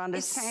is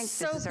Rhonda's tank.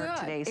 So this is our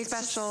today's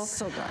special.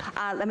 So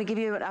good. Let me give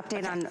you an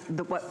update on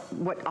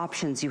what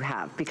options you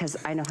have, because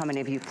I know how many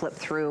of you flip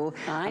through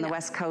on the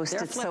West Coast.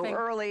 It's so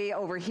early.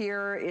 Over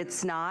here,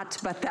 it's not,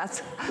 but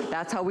that's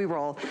how we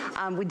roll.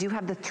 We do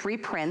have the 3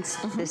 prints.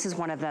 This is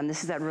one of them.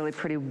 This is that really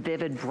pretty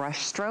vivid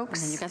brush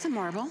strokes. And then you got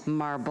the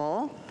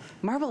marble.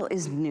 Marble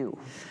is new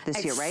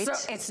this year, right?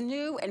 So it's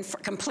new and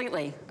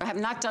completely. I have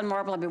not done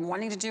marble. I've been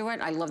wanting to do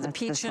it. I love the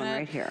peach in it.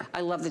 Right here.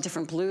 I love the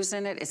different blues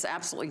in it. It's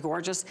absolutely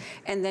gorgeous.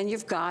 And then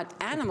you've got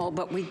animal,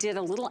 but we did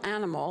a little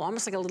animal,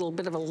 almost like a little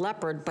bit of a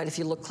leopard, but if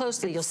you look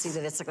closely, you'll see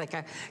that it's like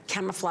a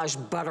camouflage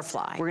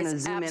butterfly. We're gonna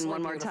zoom in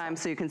one more time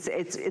so you can see.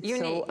 It's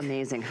so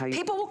amazing how you...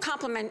 People will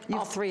compliment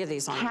all 3 of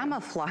these on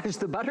camouflage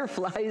the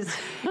butterflies.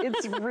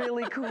 It's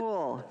really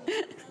cool.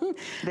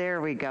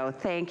 There we go.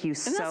 Thank you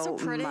so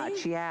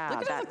much. Yeah.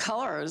 Look at all the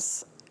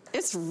colors.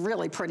 It's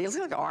really pretty. It's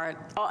like art.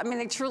 I mean,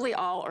 they truly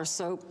all are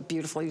so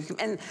beautiful.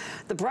 And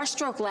the brush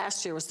stroke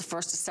last year was the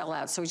first to sell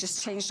out, so we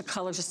just changed the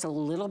color just a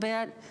little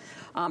bit.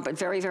 But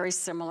very, very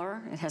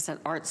similar. It has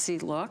that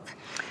artsy look.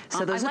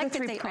 So those I are like the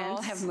 3 that they prints.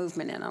 all have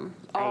movement in them.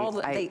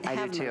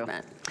 I do too.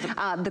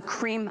 The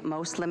cream,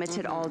 most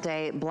limited all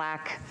day.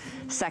 Black,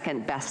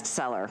 second best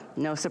seller.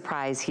 No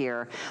surprise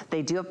here.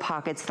 They do have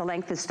pockets. The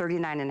length is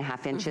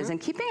 39.5 inches.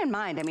 And keeping in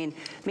mind, I mean,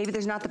 maybe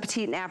there's not the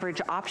petite and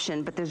average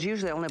option, but there's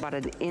usually only about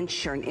an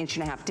inch or an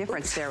inch-and-a-half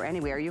difference there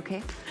anyway. Are you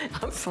okay?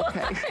 I'm fine.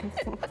 Okay.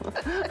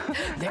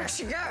 There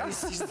she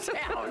goes. She's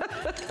down.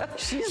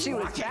 She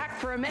was back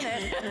for a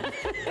minute.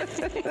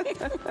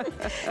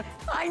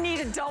 I need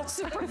adult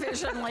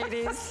supervision,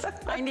 ladies.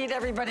 I need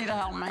everybody to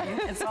help me.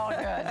 It's all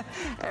good.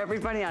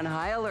 Everybody on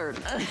high alert.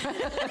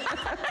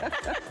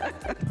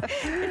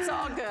 It's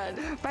all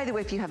good. By the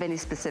way, if you have any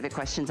specific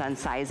questions on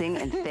sizing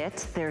and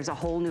fit, there's a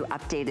whole new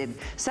updated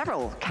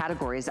several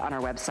categories on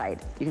our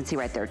website. You can see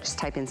right there, just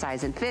type in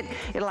size and fit.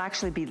 It'll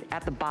actually be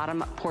at the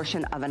bottom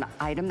portion of an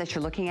item that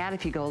you're looking at.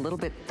 If you go a little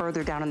bit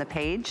further down on the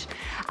page,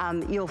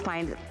 you'll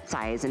find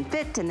size and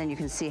fit, and then you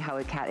can see how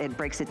it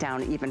breaks it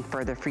down even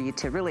further for you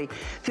to really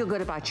feel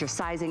good about your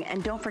sizing.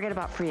 And don't forget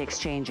about free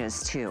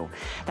exchanges too.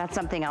 That's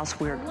something else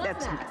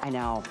I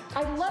know.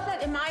 I love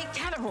that in my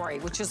category,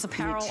 which is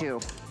apparel. Me too.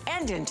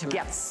 And intimates.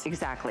 Yes,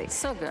 exactly.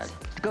 So good.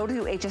 Go to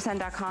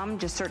hsn.com,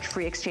 just search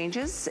free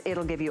exchanges.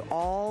 It'll give you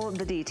all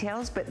the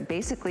details, but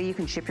basically you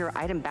can ship your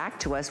item back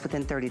to us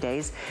within 30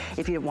 days.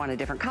 If you want a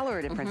different color,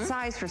 a different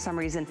size for some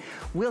reason,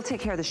 we'll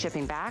take care of the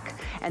shipping back,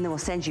 and then we'll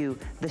send you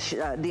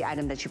the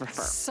item that you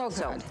prefer. So good.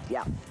 So,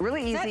 yeah,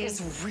 really easy. That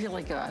is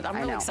really good. I'm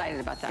really excited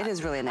about that. It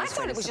is really a nice I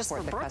thought it was just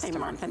for birthday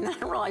month, and then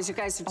I realized you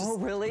guys are just... Oh,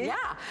 really? Yeah.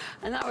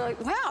 And I was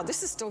like, wow,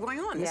 this is still going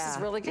on. This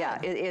is really good.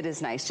 Yeah, it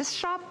is nice. Just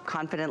shop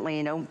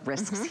confidently, no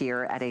risks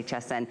here at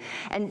HSN.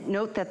 And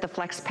note that the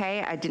flex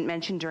pay, I didn't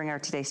mention during our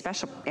Today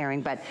Special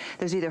airing, but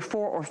there's either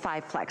 4 or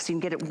 5 flex. You can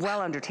get it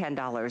well under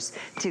 $10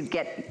 to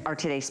get our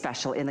Today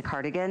Special in the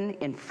cardigan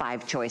in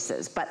 5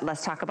 choices. But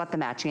let's talk about the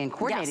matching and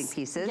coordinating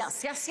pieces.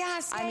 Yes.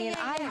 I mean,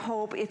 I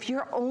hope if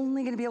you're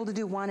only going to be able to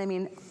do one, I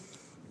mean,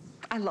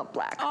 I love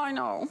black. Oh, I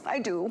know. I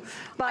do.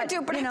 But I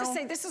do, but I have to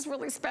say, this is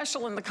really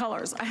special in the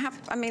colors.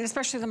 I mean,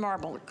 especially the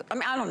marble. I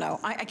mean, I don't know.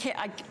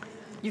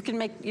 You can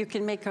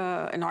make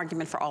an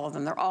argument for all of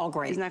them. They're all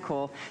great. Isn't that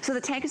cool? So the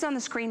tag is on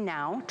the screen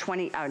now,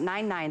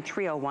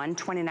 99301,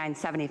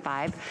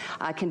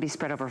 $29.75. Can be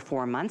spread over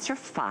 4 months or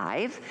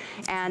 5.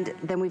 And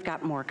then we've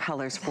got more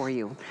colors for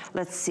you.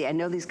 Let's see. I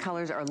know these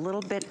colors are a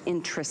little bit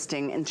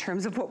interesting in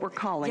terms of what we're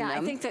calling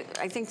them. Yeah,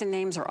 I think the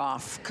names are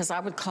off, because I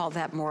would call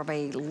that more of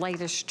a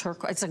lightish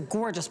turquoise. It's a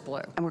gorgeous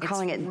blue. And we're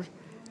calling it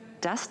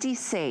Dusty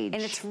Sage.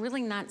 And it's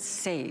really not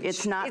sage.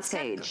 It's not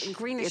sage. Got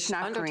greenish it's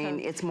not undertone. Green.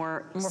 It's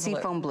more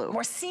seafoam blue.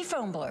 More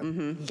seafoam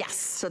blue. Yes.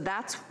 So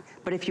that's,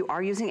 but if you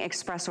are using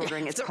express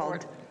ordering, it's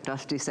called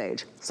Dusty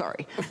Sage.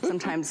 Sorry.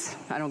 Sometimes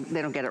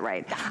they don't get it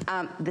right.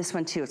 This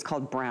one too, it's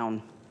called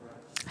brown.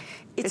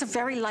 It's a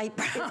very light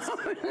brown.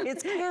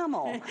 It's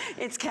camel.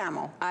 It's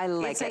camel. I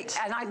like it.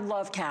 And I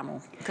love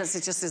camel, because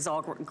it just is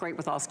all great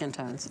with all skin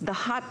tones. The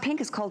hot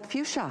pink is called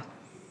fuchsia,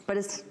 but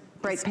it's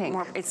bright pink.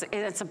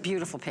 It's a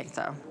beautiful pink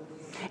though.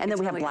 And then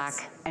we have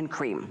black and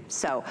cream.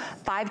 So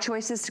 5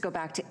 choices to go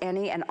back to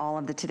any and all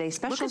of the Today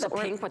Specials. Look at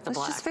the pink with the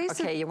black. Just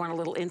face okay, you want a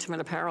little intimate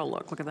apparel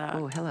look. Look at that.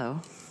 Oh, hello.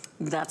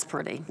 That's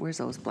pretty. Where's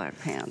those black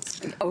pants?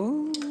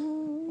 Oh.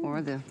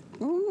 Or the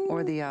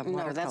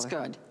no, that's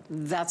good.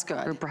 That's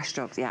good. Or brush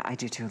strokes. Yeah, I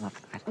do too. Love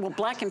that. Well,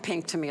 black and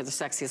pink to me are the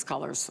sexiest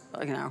colors.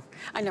 You know,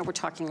 I know we're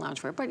talking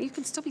loungewear, but you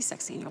can still be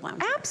sexy in your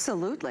loungewear.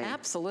 Absolutely.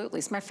 Absolutely.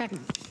 As a matter of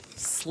fact,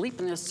 sleep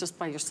in this just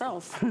by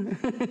yourself.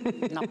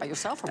 Not by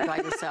yourself, or by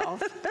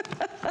yourself.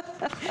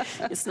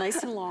 It's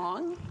nice and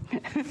long.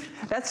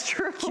 That's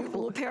true. Cute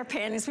little pair of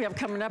panties we have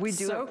coming up. We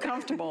do. So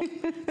comfortable.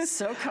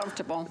 So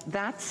comfortable.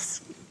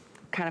 That's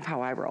kind of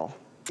how I roll.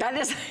 That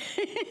is,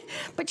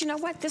 but you know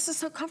what? This is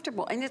so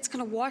comfortable, and it's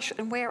going to wash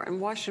and wear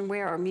and wash and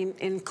wear. I mean,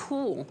 and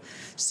cool.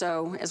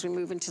 So as we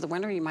move into the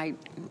winter, you might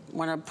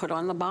want to put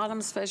on the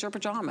bottoms as your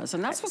pajamas,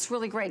 and that's what's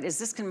really great is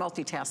this can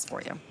multitask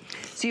for you.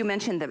 So you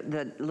mentioned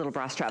the little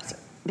bra straps.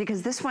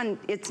 Because this one,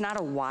 it's not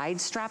a wide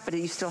strap, but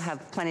you still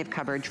have plenty of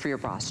coverage for your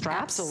bra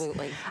straps.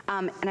 Absolutely.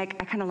 And I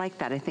kind of like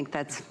that. I think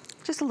that's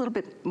just a little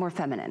bit more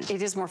feminine.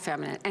 It is more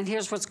feminine. And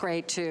here's what's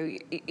great too.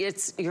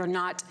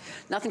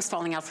 Nothing's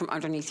falling out from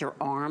underneath your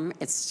arm.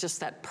 It's just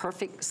that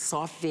perfect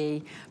soft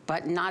V,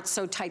 but not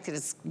so tight that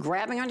it's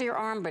grabbing under your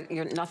arm, but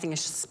nothing is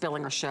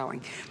spilling or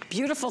showing.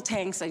 Beautiful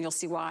tanks, and you'll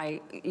see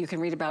why. You can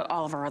read about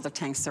all of our other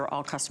tanks. They're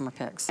all customer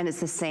picks. And it's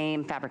the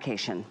same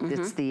fabrication.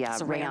 It's the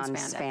rayon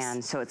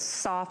span. So it's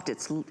soft,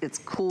 it's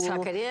cool.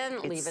 Tuck it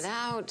in, leave it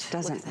out.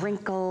 Doesn't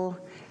wrinkle.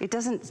 It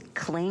doesn't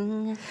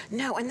cling.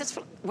 No, and that's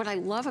what I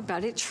love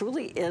about it.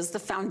 Truly is the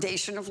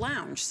foundation of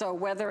lounge. So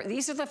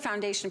these are the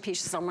foundation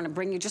pieces I want to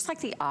bring you, just like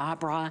the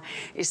Abra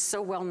is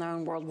so well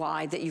known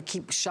worldwide that you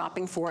keep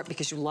shopping for it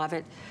because you love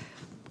it.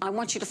 I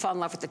want you to fall in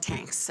love with the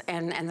tanks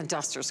and the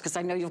dusters, because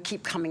I know you'll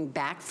keep coming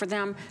back for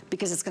them,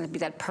 because it's going to be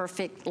that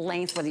perfect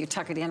length, whether you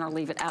tuck it in or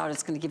leave it out.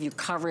 It's going to give you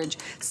coverage.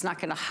 It's not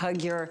going to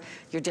hug your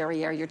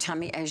derriere, your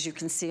tummy, as you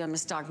can see on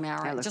Miss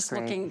Dagmara. Just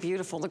great. Looking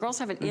beautiful. The girls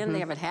have it in. They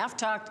have it half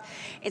tucked.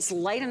 It's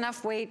light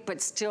enough weight,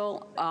 but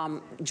still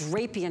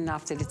drapey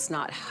enough that it's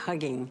not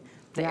hugging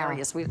the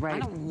areas.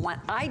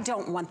 I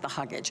don't want the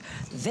huggage.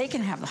 They can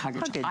have the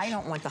huggage. I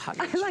don't want the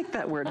huggage. I like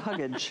that word,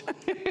 huggage.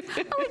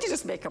 I like to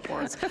just make up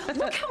words.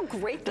 Look how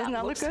great that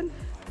looks. Doesn't that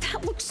look good?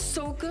 That looks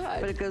so good.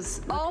 But it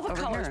goes all the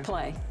colors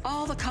play.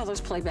 All the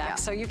colors play back.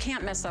 So you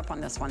can't mess up on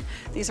this one.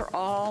 These are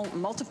all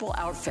multiple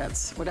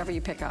outfits, whatever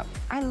you pick up.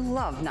 I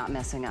love not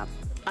messing up.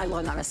 I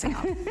love not messing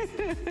up.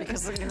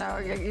 Because, you know,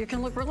 you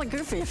can look really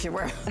goofy if you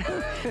wear.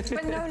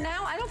 But no,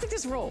 now I don't think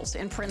there's rules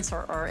in prints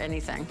or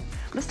anything.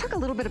 Let's talk a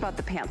little bit about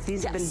the pants.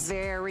 These have been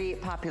very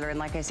popular, and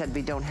like I said,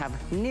 we don't have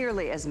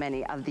nearly as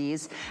many of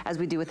these as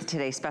we do with the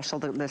Today Special,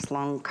 this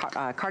long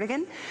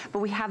cardigan, but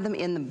we have them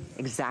in the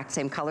exact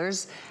same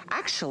colors.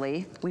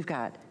 Actually, we've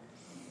got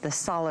the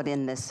solid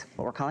in this,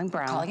 what we're calling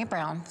brown. We're calling it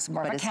brown. It's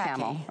more of a khaki.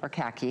 Camel or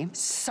khaki.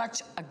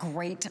 Such a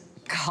great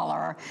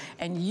color,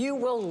 and you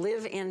will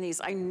live in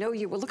these. I know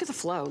you will. Look at the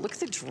flow. Look at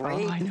the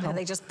drape. I know.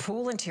 They just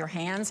pool into your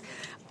hands.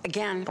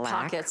 Again, Black.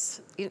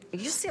 Pockets. You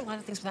see a lot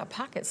of things without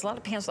pockets. A lot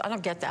of pants. I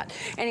don't get that.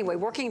 Anyway,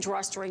 working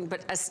drawstring,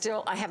 but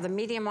still, I have the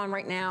medium on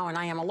right now, and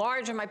I am a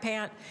large in my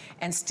pant,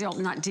 and still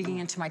not digging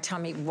into my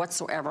tummy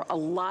whatsoever. A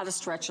lot of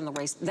stretch in the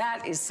waist.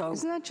 That is so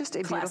Isn't that just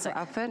a classic.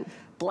 beautiful outfit?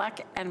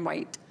 Black and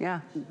white.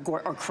 Yeah.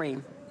 Or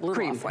cream.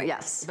 Cream, off-white,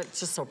 yes. But it's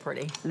just so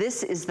pretty.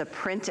 This is the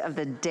print of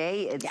the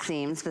day, it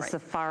seems, the right.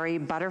 safari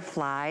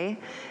butterfly.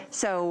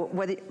 So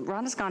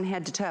Rhonda's gone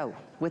head to toe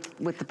with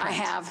the print. I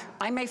have.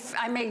 I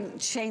may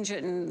change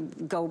it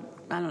and go,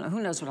 I don't know,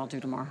 who knows what I'll do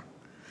tomorrow.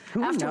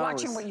 After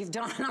watching what you've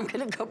done, I'm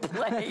gonna go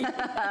play.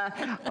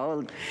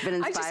 Oh, been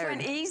inspired. I just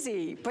went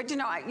easy, but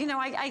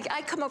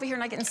I come over here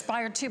and I get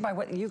inspired too by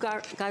what you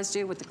guys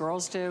do, what the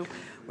girls do,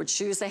 what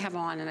shoes they have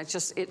on, and it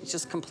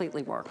just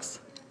completely works,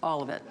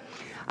 all of it.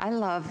 I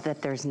love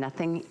that there's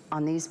nothing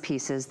on these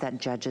pieces that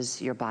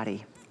judges your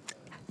body.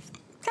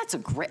 That's a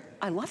great,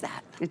 I love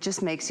that. It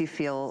just makes you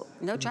feel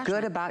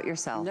good about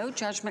yourself. No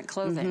judgment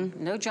clothing,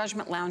 no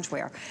judgment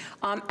loungewear.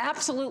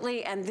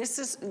 Absolutely, and this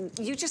is,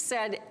 you just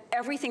said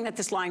everything that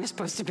this line is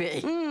supposed to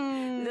be.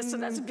 So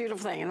that's a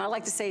beautiful thing. And I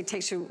like to say it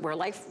takes you where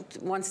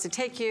life wants to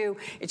take you.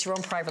 It's your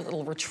own private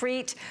little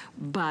retreat,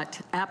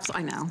 but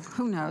I know,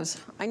 who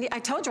knows? I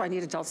told you I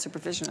need adult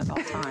supervision at all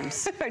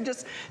times. I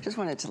just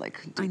wanted to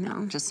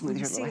just smooth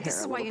your little hair. This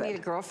is why you need a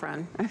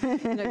girlfriend.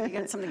 If you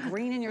got something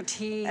green in your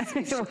teeth,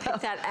 you should pick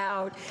that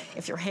out.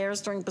 If your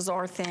hair's doing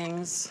bizarre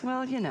things.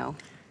 Well,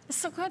 It's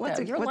so good what's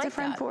though. You're what's like a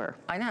friend that. for?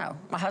 I know.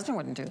 My husband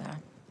wouldn't do that.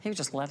 He would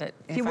just let it.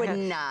 He would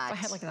not. If I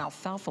had like an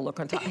alfalfa look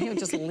on top, he would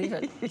just leave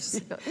it.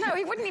 No,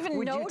 he wouldn't even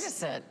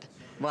notice it.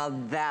 Well,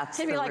 that's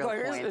the real point. He'd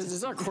be like,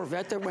 is that a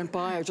Corvette that went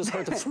by? I just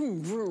heard the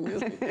vroom,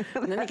 vroom.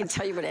 And then he can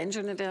tell you what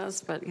engine it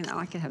is, but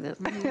I can have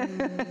it.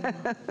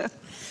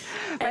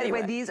 By the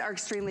way, these are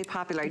extremely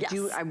popular. Yes.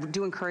 I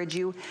do encourage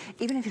you,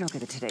 even if you don't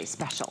get it today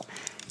special,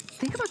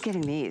 think about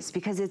getting these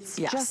because it's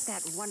just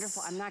that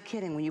wonderful. I'm not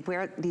kidding. When you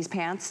wear these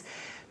pants,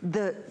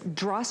 the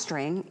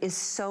drawstring is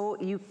so,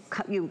 you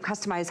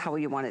customize how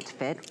you want it to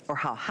fit or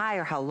how high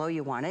or how low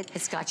you want it.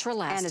 It's got your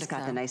elastic, and it's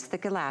got the nice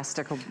thick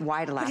elastic,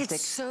 wide elastic. But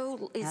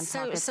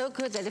it's so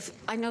good that if,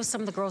 I know some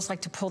of the girls like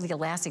to pull the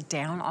elastic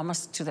down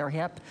almost to their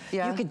hip.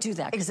 Yeah. You could do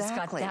that because it's got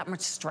Exactly. that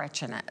much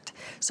stretch in it.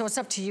 So it's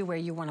up to you where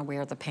you want to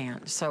wear the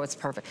pant. So it's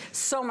perfect.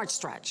 So much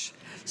stretch,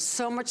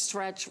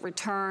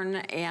 return,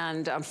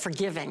 and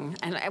forgiving.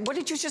 And what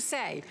did you just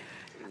say?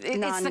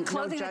 It's the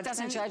clothing that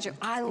doesn't judge you.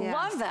 I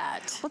love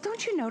that. Well,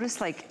 don't you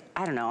notice, I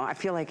don't know, I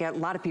feel like a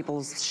lot of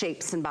people's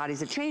shapes and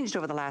bodies have changed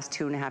over the last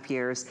 2.5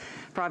 years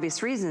for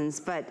obvious reasons,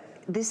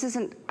 but this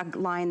isn't a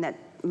line that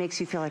makes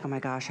you feel like, oh my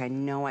gosh, I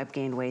know I've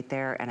gained weight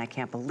there and I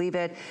can't believe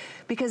it.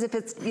 Because if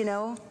it's,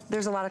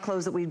 there's a lot of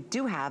clothes that we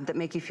do have that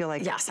make you feel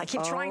like, yes, I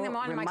keep trying them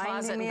on in my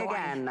closet and going,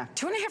 again.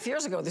 2.5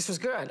 years ago, this was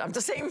good. I'm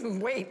the same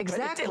weight.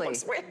 Exactly.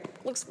 But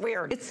it looks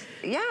weird.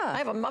 I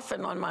have a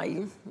muffin on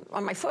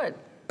my foot.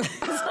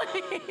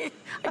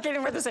 I can't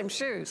even wear the same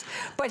shoes.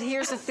 But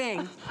here's the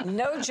thing,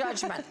 no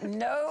judgment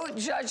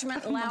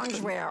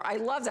loungewear. I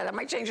love that. I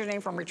might change your name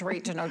from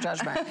Retreat to No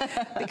Judgment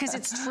because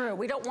it's true.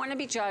 We don't want to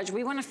be judged.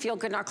 We want to feel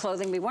good in our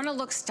clothing. We want to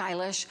look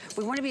stylish.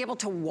 We want to be able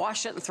to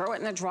wash it and throw it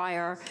in the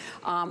dryer.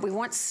 We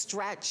want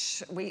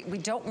stretch. We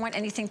don't want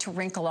anything to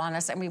wrinkle on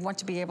us, and we want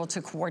to be able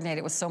to coordinate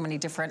it with so many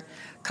different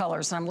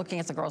colors. And I'm looking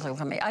at the girls like,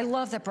 look at me. I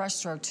love that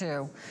brushstroke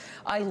too.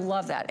 I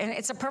love that. And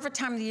it's a perfect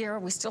time of the year.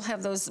 We still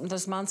have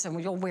those months,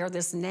 and you'll wear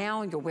this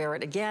now, and you'll wear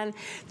it again.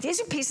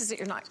 These are pieces that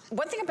you're not,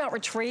 one thing about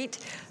Retreat,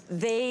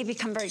 they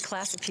become very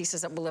classic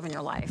pieces that will live in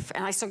your life.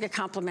 And I still get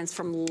compliments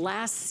from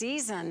last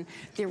season,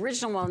 the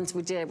original ones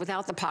we did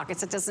without the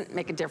pockets. It doesn't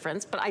make a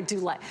difference, but I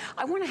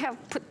want to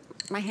put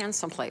my hands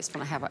someplace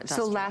when I have a dust.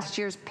 So last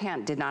year's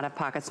pant did not have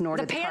pockets, nor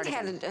did the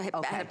cardigan. The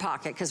pant had a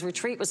pocket, because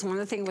Retreat was one of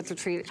the things with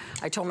Retreat.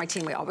 I told my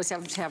team we always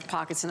have to have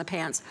pockets in the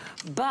pants,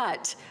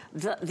 but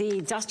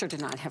the duster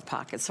did not have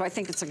pockets. So I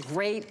think it's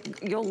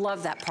you'll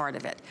love that part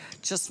of it.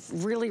 Just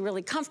really,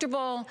 really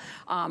comfortable.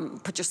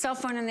 Put your cell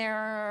phone in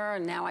there.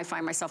 Now I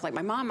find myself like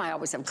my mom, I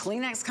always have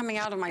Kleenex coming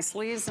out of my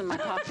sleeves and my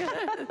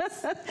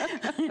pockets.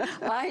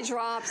 Eye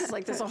drops,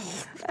 like there's a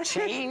whole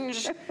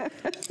change.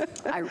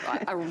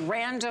 A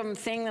random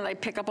thing that I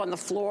pick up on the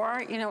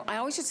floor. I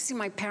always used to see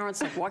my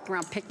parents walking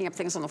around picking up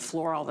things on the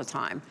floor all the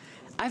time.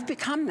 I've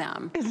become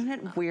them. Isn't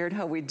it weird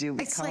how we do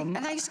become? It's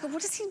and I used to go,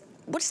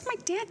 what is my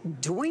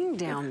dad doing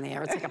down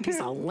there? It's like a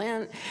piece of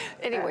lint.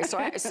 Anyway, so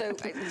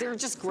they're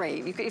just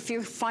great. If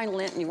you find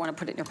lint and you want to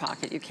put it in your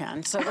pocket, you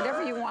can. So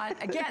whatever you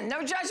want. Again,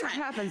 no judgment. It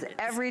happens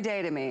every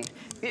day to me.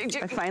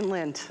 I find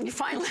lint. You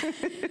find lint.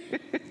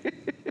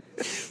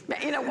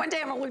 One day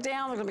I'm gonna look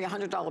down, there's gonna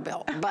be $100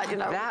 bill. But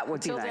that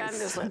would be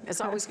nice. Till then, it's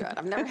always good.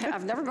 I've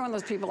never been one of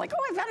those people like,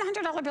 oh, I've got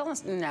a $100 bill.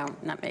 No,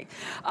 not me.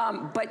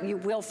 But you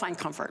will find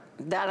comfort.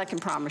 That I can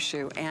promise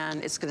you.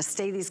 And it's gonna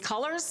stay these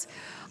colors.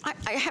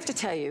 I have to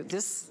tell you,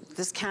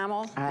 this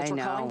camel, which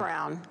we're calling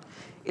brown,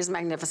 is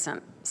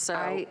magnificent. So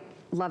I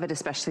love it,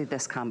 especially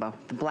this combo,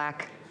 the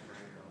black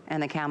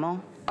And the camel?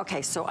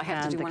 Okay, so I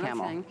have to do one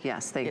other thing.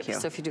 Yes, thank you.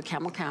 So if you do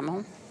camel.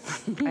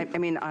 I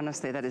mean,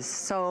 honestly, that is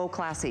so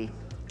classy.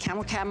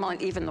 Camel,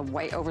 and even the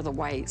white over the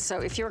white. So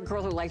if you're a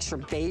girl who likes your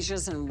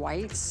beiges and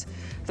whites,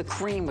 the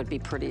cream would be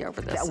pretty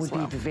over this. That would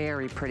be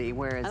very pretty.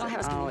 Whereas I don't have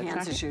as many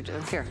hands as you do.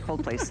 Here,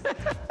 hold please.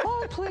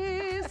 Hold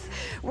please.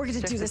 We're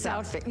going to do this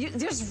outfit.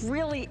 There's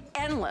really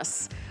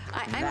endless.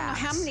 I don't know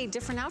how many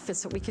different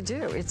outfits that we could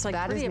do. It's like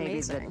pretty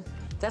amazing.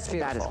 That's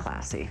beautiful. That is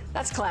classy.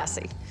 That's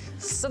classy.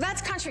 So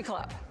that's Country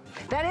Club.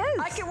 That is.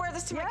 I can wear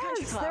this to my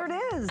country club. There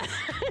it is.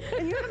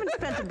 And you haven't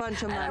spent a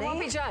bunch of money. And I won't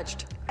be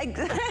judged.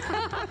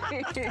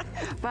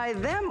 By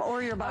them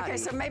or your body. Okay,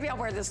 so maybe I'll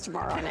wear this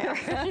tomorrow on air.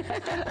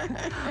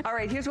 All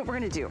right, here's what we're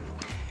gonna do.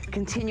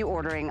 Continue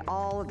ordering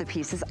all of the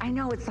pieces. I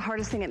know it's the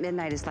hardest thing at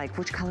midnight is like,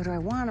 which color do I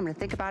want? I'm gonna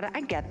think about it.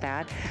 I get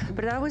that.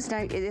 But it always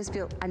it is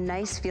a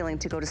nice feeling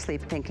to go to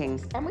sleep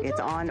thinking it's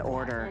on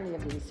order. Any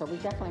of these, so we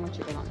definitely want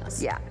you in on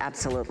this. Yeah,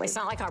 absolutely. It's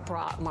not like our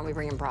bra when we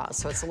bring in bras,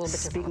 so it's a little bit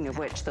different. Speaking of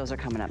which, those are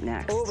coming up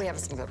next. Oh, we have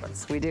some good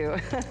ones. We do.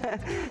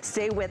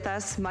 Stay with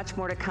us, much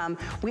more to come.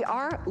 We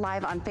are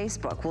live on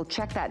Facebook. We'll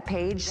check that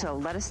page, so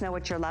let us know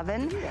what you're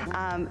loving.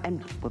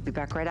 And we'll be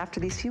back right after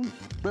these few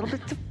little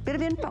bit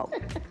of info.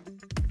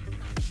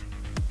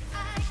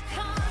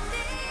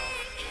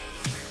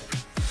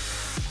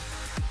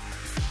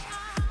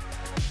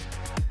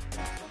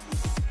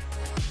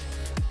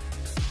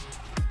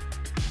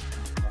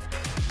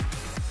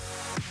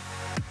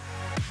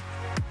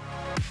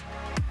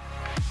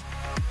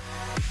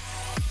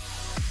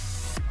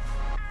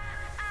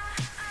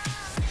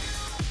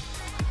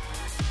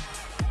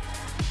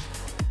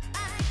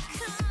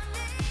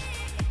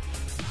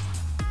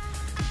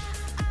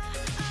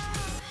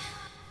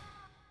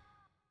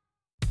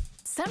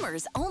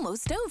 Summer's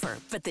almost over,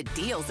 but the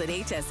deals at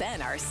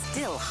HSN are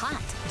still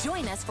hot.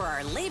 Join us for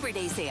our Labor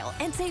Day sale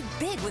and save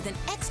big with an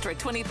extra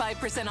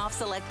 25% off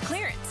select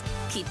clearance.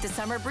 Keep the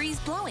summer breeze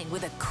blowing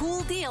with a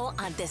cool deal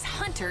on this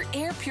Hunter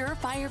Air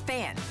Purifier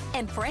fan.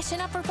 And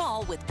freshen up for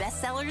fall with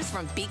bestsellers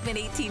from Beekman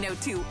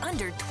 1802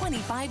 under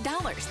 $25.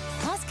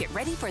 Plus, get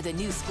ready for the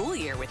new school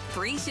year with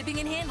free shipping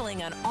and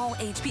handling on all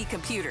HP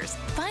computers.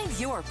 Find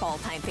your fall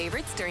time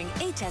favorites during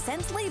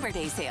HSN's Labor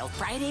Day sale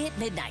Friday at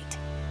midnight.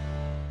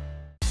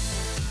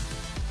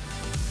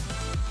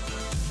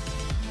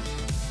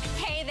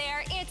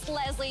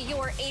 Leslie,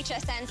 your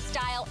HSN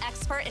style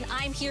expert, and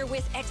I'm here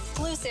with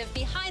exclusive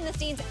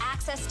behind-the-scenes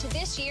access to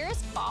this year's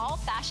fall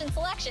fashion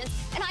selections,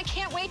 and I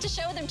can't wait to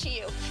show them to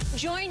you.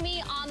 Join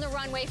me on the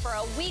runway for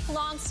a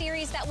week-long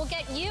series that will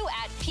get you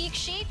at peak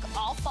chic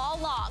all fall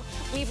long.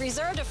 We've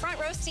reserved a front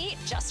row seat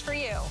just for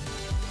you.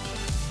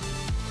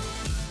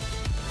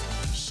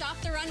 Shop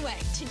the runway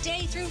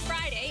today through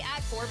Friday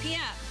at 4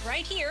 p.m.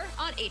 right here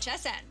on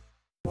HSN.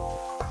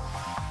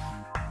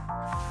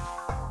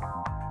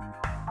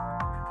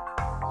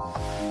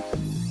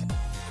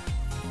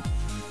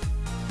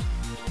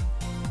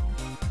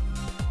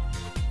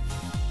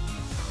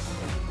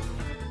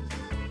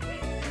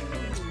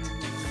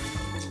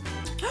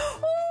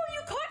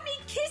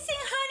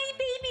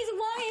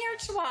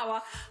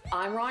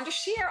 I'm Rhonda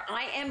Shear.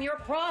 I am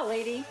your bra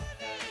lady.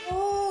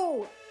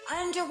 Oh,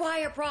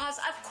 underwire bras,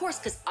 of course,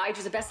 because I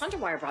do the best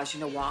underwire bras.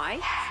 You know why?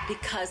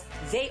 Because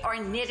they are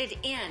knitted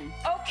in.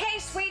 Okay,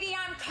 sweetie,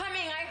 I'm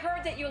coming. I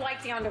heard that you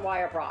like the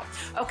underwire bra.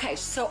 Okay,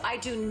 so I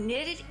do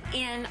knitted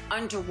in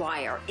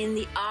underwire in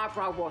the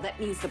bra world. That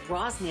means the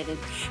bra's knitted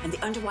and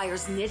the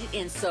underwire's knitted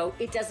in, so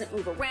it doesn't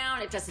move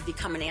around. It doesn't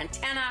become an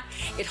antenna.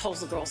 It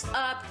holds the girls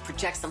up,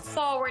 projects them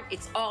forward.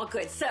 It's all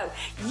good. So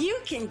you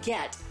can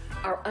get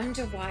our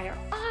underwire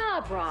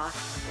bra.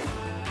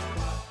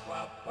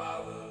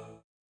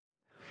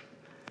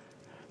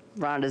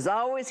 Rhonda's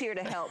always here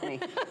to help me.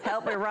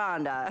 Help me,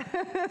 Rhonda.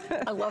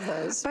 I love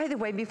those. By the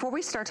way, before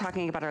we start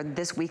talking about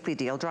this weekly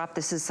deal drop,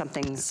 this is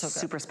something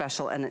super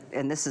special, and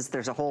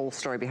there's a whole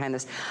story behind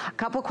this. A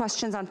couple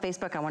questions on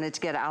Facebook I wanted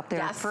to get out there.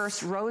 Yes.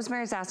 First,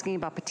 Rosemary's asking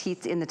about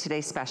petites in the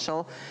Today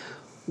Special.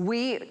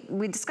 We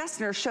discussed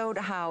and showed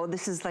how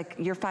this is like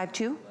you're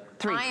 5'2"?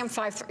 5'3". I am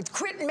 5'3".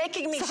 Quit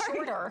making me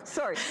shorter.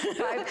 Sorry,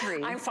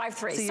 5'3". I'm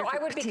 5'3". So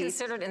I would be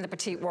considered in the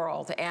petite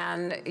world.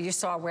 And you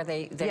saw where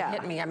they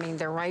hit me. I mean,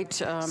 they're right.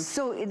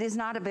 So it is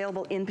not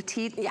available in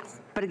petite? Yeah.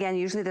 But again,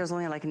 usually there's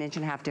only like 1.5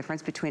 inch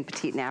difference between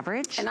petite and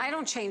average. And I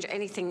don't change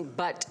anything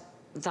but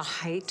the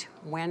height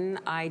when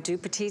I do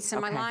petites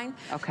in my line.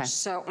 Okay.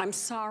 So I'm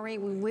sorry,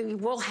 we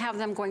will have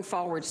them going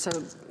forward, so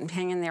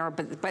hang in there.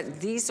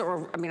 But these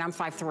are, I mean, I'm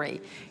 5'3",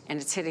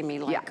 and it's hitting me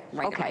like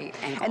right at my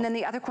ankle. And then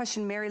the other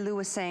question, Mary Lou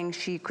was saying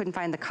she couldn't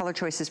find the color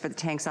choices for the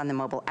tanks on the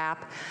mobile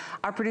app.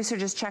 Our producer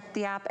just checked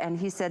the app, and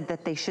he said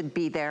that they should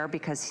be there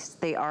because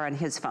they are on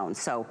his phone.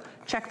 So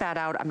check that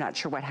out. I'm not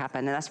sure what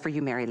happened, and that's for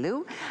you, Mary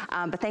Lou.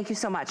 But thank you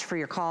so much for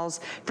your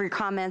calls, for your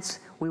comments.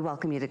 We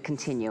welcome you to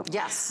continue.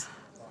 Yes.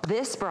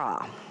 This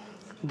bra,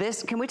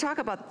 can we talk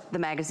about the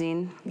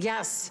magazine?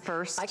 Yes.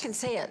 First. I can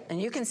say it,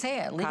 and you can say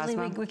it. Legally,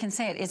 we can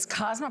say it. It's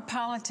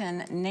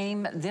Cosmopolitan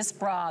named this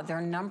bra their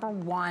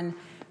 #1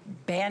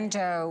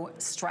 bandeau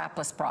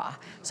strapless bra.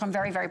 So I'm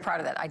very, very proud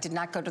of that. I did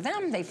not go to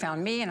them, they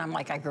found me, and I'm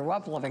like, I grew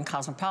up living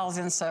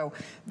Cosmopolitan, so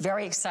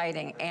very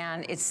exciting.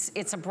 And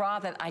it's a bra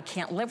that I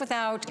can't live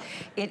without.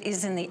 It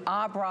is in the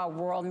bra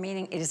world,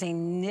 meaning it is a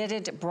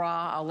knitted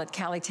bra. I'll let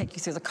Callie take you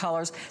through the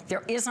colors.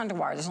 There is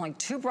underwire. There's only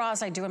 2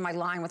 bras I do in my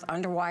line with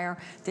underwire.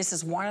 This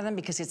is one of them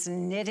because it's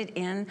knitted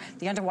in.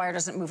 The underwire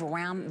doesn't move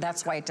around.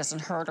 That's why it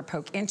doesn't hurt or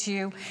poke into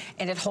you.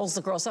 And it holds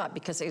the girls up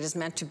because it is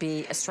meant to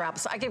be a strap.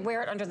 So I could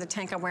wear it under the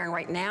tank I'm wearing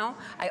right now.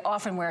 I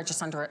often wear it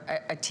just under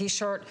a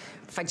t-shirt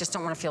if I just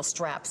don't want to feel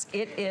straps.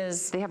 It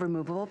is... They have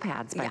removable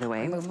pads, by the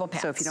way. Removable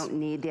pads. So if you don't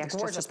need the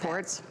extra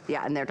supports,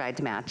 yeah, and they're dyed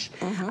to match.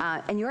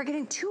 And you are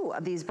getting 2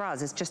 of these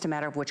bras. It's just a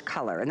matter of which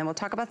color. And then we'll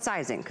talk about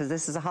sizing because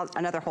this is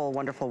another whole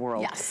wonderful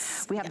world.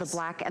 Yes. We have the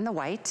black and the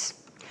white.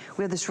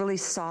 We have this really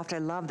soft, I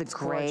love the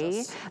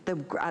gray.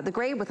 The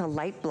gray with a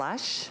light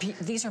blush.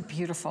 These are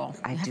beautiful.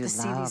 I you have do to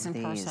see love these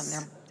in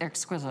person. They're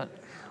exquisite.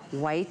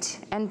 White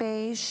and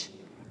beige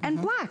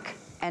and black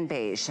and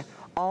beige.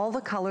 All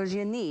the colors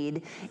you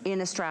need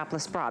in a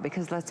strapless bra,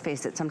 because let's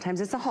face it,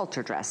 sometimes it's a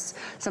halter dress,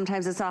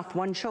 sometimes it's off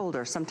one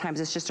shoulder, sometimes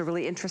it's just a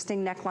really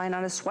interesting neckline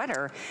on a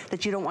sweater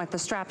that you don't want the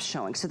straps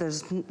showing. So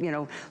there's, you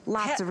know,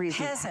 lots of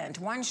reasons. Peasant,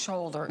 one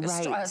shoulder,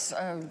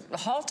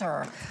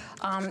 halter.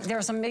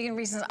 There's a million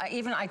reasons. I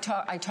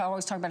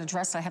always talk about a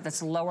dress I have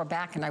that's lower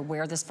back, and I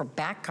wear this for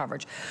back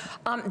coverage.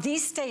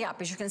 These stay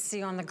up, as you can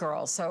see on the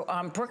girls. So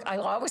Brooke, I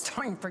always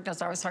talk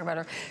about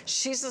her.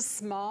 She's a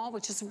small,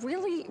 which is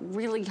really,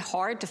 really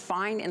hard to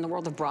find in the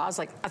world of bras,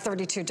 like a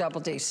 32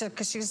 double D,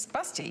 because she's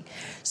busty.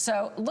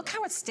 So look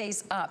how it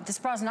stays up. This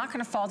bra is not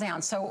going to fall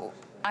down. So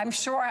I'm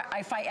sure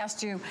if I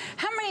asked you,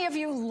 how many of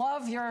you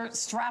love your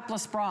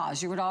strapless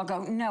bras? You would all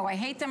go, no, I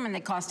hate them and they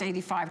cost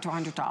 $85 to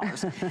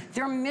 $100.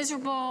 They're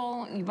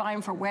miserable. You buy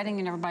them for a wedding,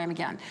 you never buy them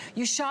again.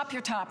 You shop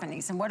your top in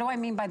these. And what do I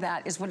mean by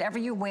that is whatever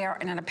you wear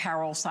in an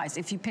apparel size.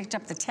 If you picked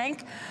up the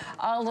tank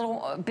a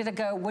little bit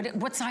ago,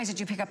 what size did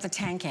you pick up the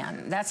tank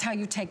in? That's how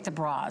you take the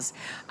bras.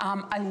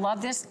 I love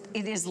this.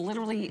 It is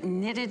literally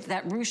knitted.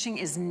 That ruching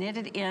is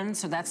knitted in.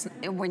 So that's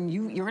when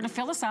you're going to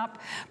fill this up.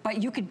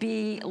 But you could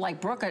be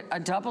like Brooke, a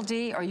double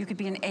D, or you could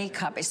be an A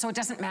cup, so it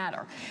doesn't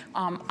matter.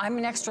 I'm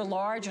an extra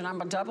large and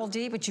I'm a double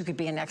D, but you could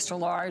be an extra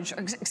large,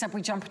 except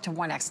we jump to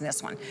 1X in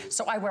this one.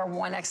 So I wear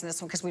 1X in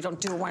this one because we don't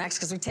do a 1X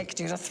because we take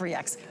you to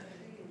 3X.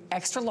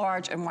 Extra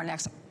large and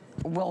 1X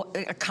will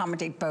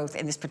accommodate both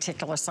in this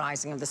particular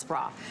sizing of this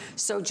bra.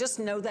 So just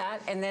know that,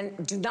 and then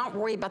do not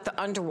worry about the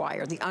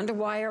underwire. The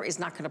underwire is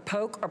not gonna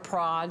poke or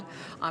prod.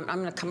 I'm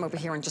gonna come over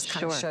here and just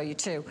kind of show you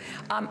too.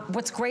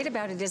 What's great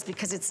about it is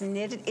because it's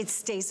knitted, it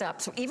stays up.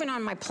 So even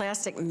on my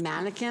plastic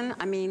mannequin,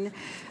 I mean,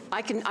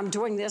 I'm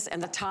doing this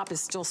and the top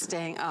is still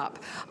staying up.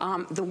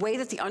 The way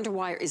that the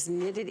underwire is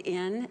knitted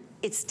in,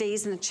 it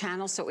stays in the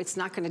channel, so it's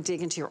not gonna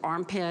dig into your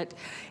armpit.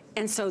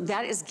 And so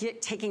that is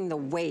taking the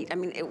weight. I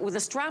mean, with a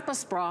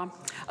strapless bra,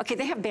 okay,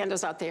 they have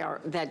bandeaus out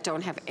there that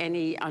don't have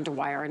any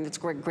underwire, and it's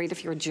great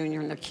if you're a junior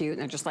and they're cute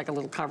and they're just like a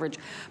little coverage.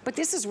 But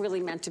this is really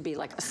meant to be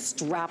like a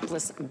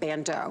strapless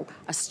bandeau,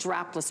 a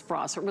strapless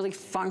bra. So it really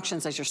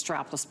functions as your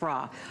strapless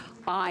bra.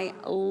 I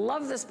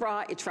love this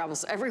bra. It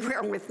travels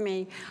everywhere with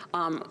me.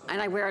 And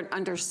I wear it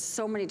under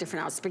so many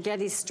different outfits.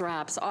 Spaghetti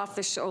straps, off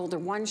the shoulder,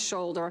 one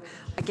shoulder,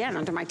 again,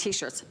 under my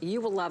t-shirts. You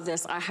will love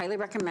this. I highly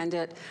recommend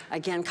it.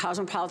 Again,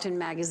 Cosmopolitan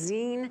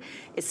magazine.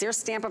 It's their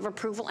stamp of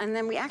approval. And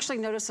then we actually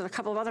noticed that a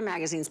couple of other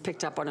magazines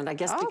picked up on it, I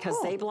guess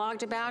because they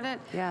blogged about it.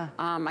 Yeah.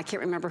 I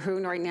can't remember who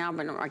right now,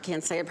 but I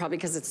can't say it probably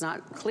because it's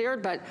not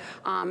cleared, but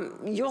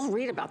you'll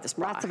read about this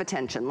bra. Lots of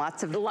attention,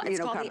 lots of, it's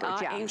called coverage,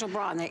 the Angel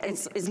bra, and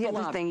it's the beloved.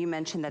 other thing you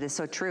mentioned that is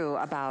so true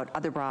about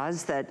other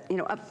bras that, you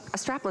know, a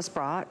strapless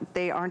bra,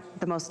 they aren't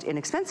the most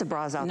inexpensive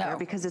bras out there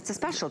because it's a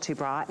specialty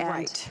bra.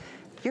 And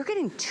you're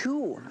getting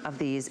 2 of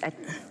these at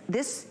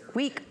this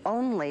week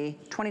only,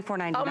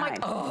 $24.99. Oh my,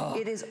 oh.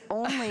 It is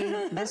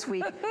only this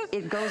week.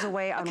 It goes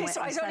away on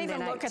Sunday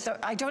night. Okay, so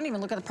I don't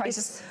even look at the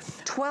prices.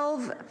 It's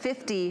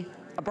 $12.50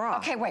 a bra.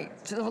 Okay, wait,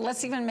 so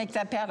let's even make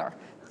that better.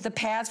 The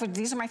pads,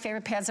 these are my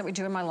favorite pads that we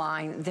do in my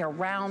line. They're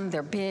round,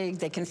 they're big,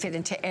 they can fit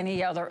into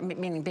any other,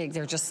 meaning big,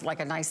 they're just like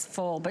a nice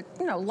full, but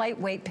you know,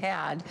 lightweight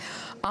pad.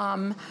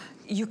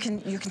 You can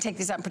take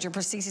these out and put your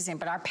prostheses in,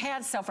 but our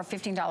pads sell for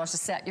 $15 a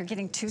set. You're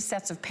getting 2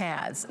 sets of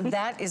pads.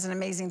 That is an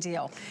amazing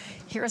deal.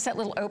 Here's that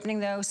little opening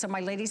though, so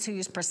my ladies who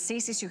use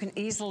prostheses, you can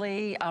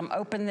easily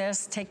open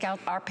this, take out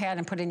our pad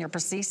and put in your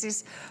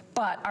prostheses,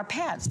 but our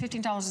pads,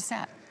 $15 a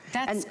set.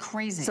 That's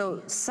crazy.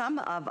 So some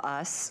of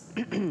us,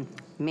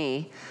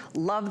 me,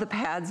 love the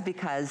pads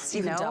because,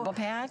 you know. Double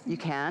pad? You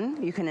can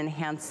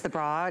enhance the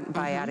bra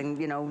by adding,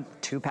 you know,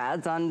 2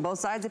 pads on both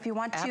sides if you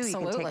want to. Absolutely.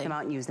 You can take them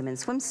out and use them in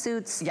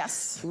swimsuits.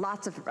 Yes.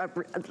 Lots of,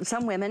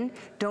 some women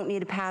don't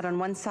need a pad on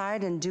one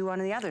side and do on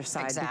the other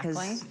side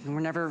because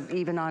we're never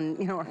even on,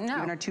 you know,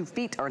 even our 2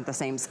 feet aren't the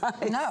same size.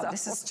 No, so.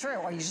 This is true.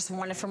 Or you just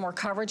want it for more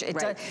coverage. It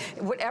does,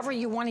 whatever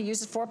you want to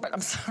use it for, but I'm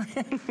sorry.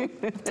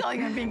 I'm telling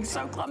you, I'm being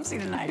so clumsy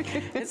tonight.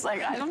 It's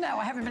like, I don't know.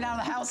 I haven't been out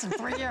of the house in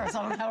 3 years.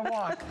 I don't know how to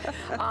walk.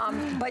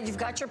 But you've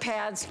got your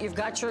pads, you've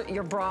got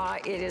your bra.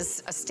 It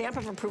is a stamp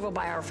of approval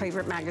by our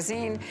favorite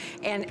magazine,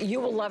 and you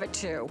will love it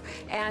too.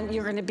 And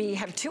you're gonna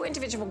have 2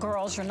 individual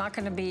girls. You're not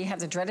gonna have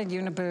the dreaded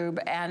uniboob,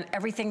 and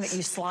everything that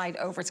you slide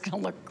over, it's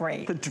gonna look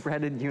great. The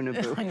dreaded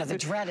uniboob. I know, the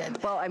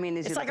dreaded. Well, I mean,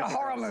 it's like a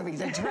horror movie.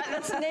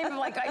 That's the name of,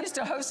 like, I used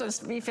to host those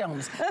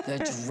films. The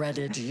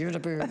dreaded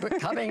uniboob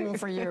coming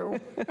for you.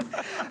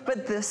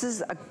 But this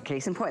is a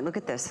case in point. Look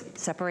at this,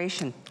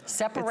 separation.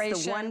 Separation.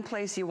 It's the one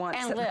place you want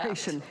and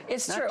separation. Lift.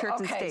 It's not true. Church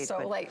and Okay, state,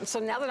 so so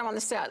now that I'm on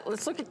the set,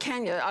 let's look at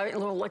Kenya.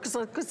 Let's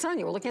look at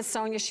Sonia. We're looking at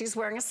Sonia. She's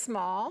wearing a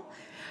small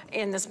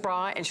in this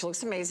bra, and she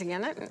looks amazing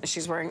in it.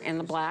 She's wearing in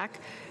the black.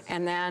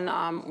 And then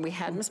we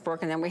had Miss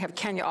Brooke, and then we have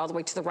Kenya all the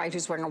way to the right,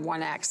 who's wearing a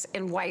 1X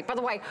in white. By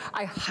the way,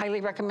 I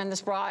highly recommend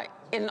this bra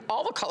in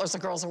all the colors the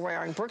girls are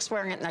wearing. Brooke's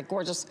wearing it in that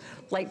gorgeous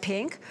light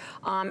pink.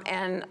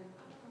 And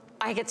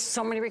I get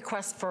so many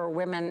requests for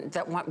women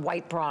that want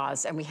white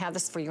bras, and we have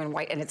this for you in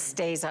white, and it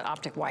stays that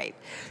optic white.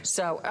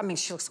 So, I mean,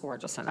 she looks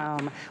gorgeous in it.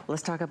 Well,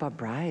 let's talk about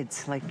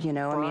brides. Like, you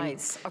know,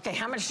 brides. I mean, okay,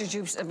 how much did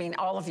you, I mean,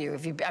 all of you,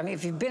 if you've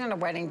been in a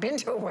wedding, been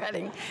to a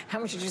wedding, how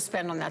much did you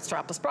spend on that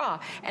strapless bra?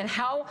 And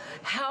how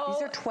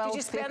these are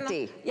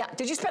 $12.50. Yeah,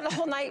 did you spend the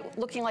whole night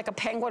looking like a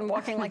penguin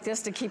walking like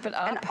this to keep it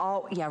up?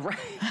 And yeah, right.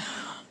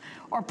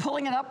 Or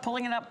pulling it up,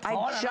 pulling it up,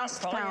 I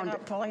just found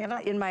pulling it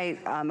up. In my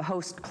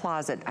host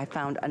closet, I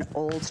found an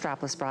old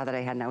strapless bra that I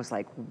had, and I was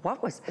like, what?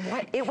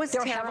 It was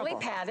They're terrible. heavily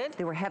padded.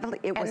 They were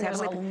heavily, and there's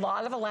a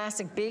lot of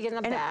elastic big in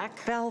the back. It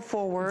fell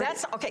forward.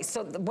 That's, okay,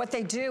 so what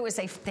they do is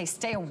they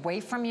stay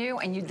away from you,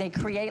 and they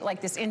create like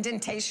this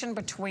indentation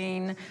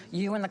between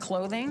you and the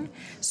clothing.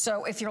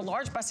 So if you're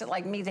large busted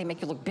like me, they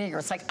make you look bigger.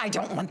 It's like, I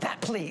don't want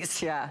that,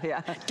 please. Yeah,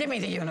 yeah. Give me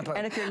the uniboob.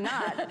 And if you're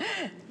not,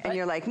 and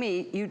you're like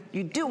me,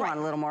 you do want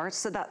a little more,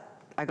 so that,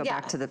 I go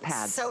back to the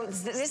pads. So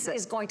this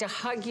is going to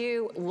hug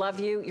you, love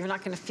you. You're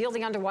not going to feel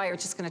the underwire.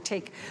 It's just going to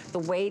take the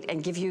weight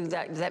and give you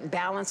that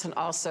balance, and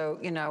also,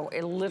 you know,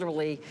 it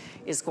literally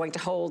is going to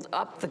hold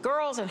up the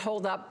girls and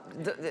hold up,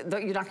 you're not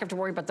going to have to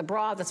worry about the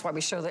bra. That's why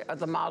we show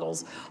the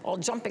models all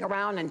jumping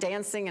around and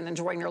dancing and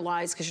enjoying their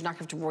lives, because you're not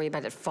going to have to worry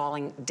about it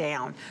falling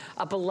down.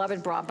 A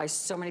beloved bra by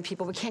so many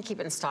people. We can't keep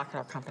it in stock at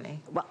our company.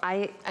 Well,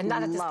 and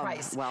not at this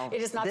price. Well,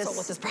 it is not sold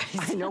at this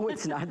price. I know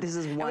it's not. This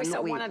is one we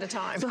sell week. one at a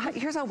time. So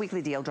here's how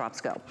weekly deal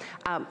drops go.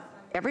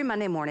 Every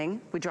Monday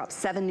morning, we drop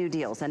 7 new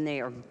deals, and they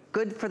are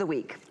good for the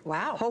week.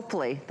 Wow.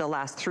 Hopefully, they'll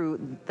last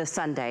through the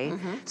Sunday,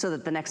 so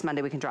that the next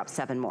Monday we can drop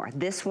 7 more.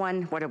 This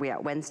one, what are we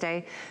at,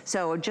 Wednesday?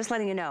 So just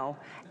letting you know,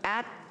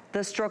 at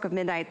the stroke of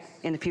midnight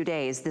in a few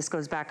days, this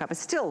goes back up. It's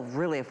still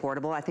really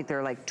affordable. I think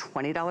they're like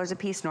 $20 a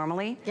piece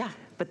normally. Yeah.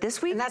 But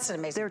this week, and that's an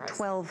amazing they're price.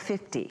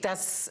 $12.50.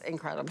 That's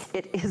incredible.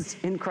 It is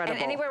incredible.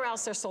 And anywhere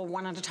else, they're sold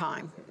one at a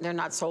time. They're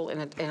not sold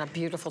in a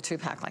beautiful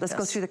 2-pack like this. Let's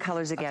go through the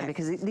colors again,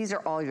 because these are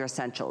all your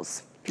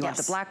essentials. If you want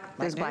the black,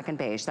 there's black and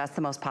beige. That's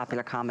the most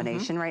popular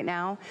combination right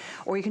now.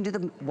 Or you can do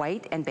the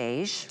white and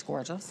beige. It's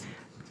gorgeous.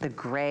 The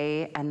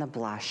gray and the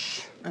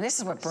blush. And this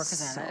is what Brooke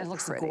is in. It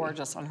looks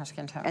gorgeous on her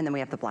skin tone. And then we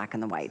have the black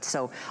and the white.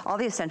 So all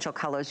the essential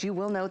colors. You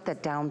will note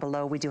that down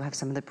below we do have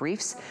some of the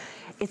briefs.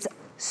 It's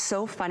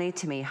so funny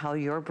to me how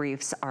your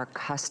briefs are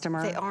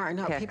customer They are.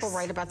 No, picks. people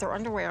write about their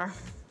underwear.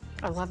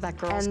 I love that,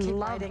 girls. Keep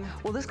writing.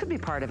 Well, this could be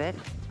part of it.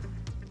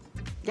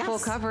 Yes. Full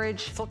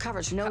coverage. Full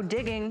coverage. No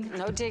digging.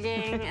 No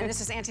digging. And this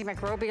is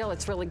antimicrobial.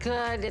 It's really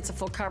good. It's a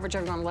full coverage.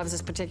 Everyone loves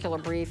this particular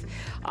brief.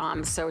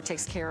 So it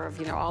takes care of,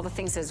 you know, all the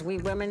things as we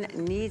women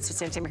need. So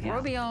it's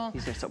antimicrobial. Yeah.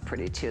 These are so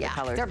pretty too, the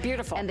colors. They're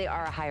beautiful. And they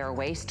are a higher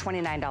waist,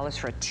 $29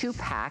 for a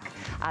 2-pack.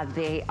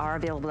 They are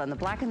available in the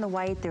black and the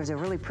white. There's a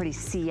really pretty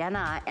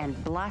sienna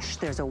and blush.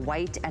 There's a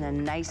white and a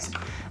nice,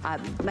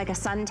 like a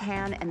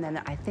suntan. And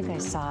then I think I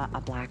saw a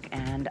black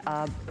and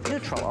a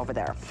neutral over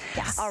there.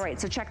 Yes. All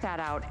right, so check that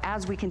out.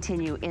 As we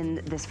continue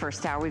in this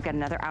first hour, we've got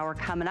another hour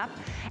coming up,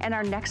 and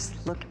our next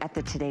look at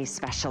the Today's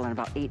Special in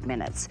about 8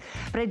 minutes.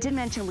 But I did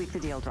mention weekly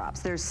deal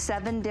drops. There's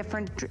 7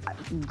 different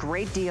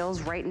great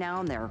deals right now,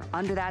 and they're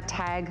under that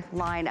tag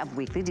line of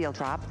weekly deal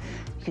drop.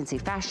 You can see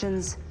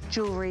fashions,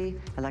 jewelry,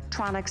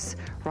 electronics,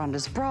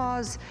 Rhonda's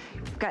bras.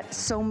 You've got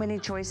so many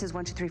choices,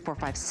 1, 2, 3, 4,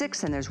 5,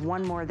 6, and there's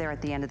one more there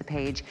at the end of the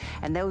page,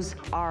 and those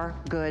are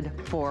good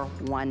for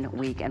 1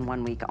 week and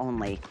 1 week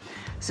only.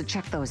 So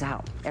check those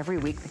out every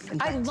week.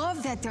 I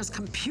love that there's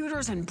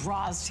computers and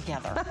bras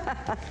together.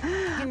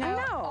 You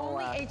know,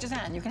 only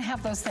HSN, you can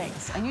have those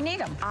things, and you need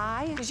them.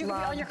 Because you can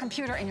be on your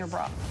computer in your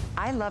bra.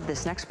 I love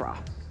this next bra.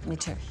 Me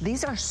too.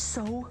 These are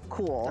so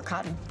cool. They're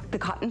cotton. The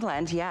cotton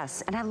blend,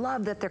 yes. And I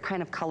love that they're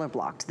kind of color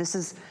blocked. This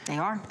is... They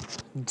are.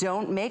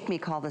 Don't make me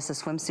call this a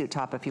swimsuit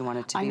top if you want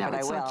it to be, but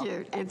I will. I know, it's so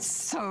cute. It's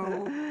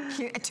so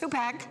cute. A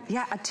 2-pack.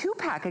 Yeah, a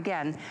 2-pack,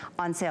 again,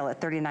 on sale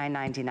at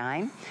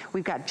 $39.99.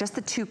 We've got just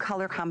the 2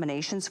 color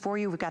combinations for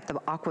you. We've got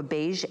the aqua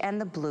beige and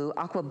the blue,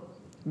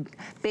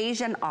 beige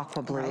and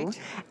aqua blue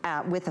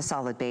with a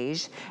solid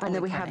beige. And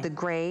then we have the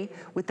gray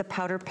with the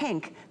powder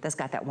pink that's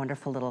got that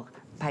wonderful little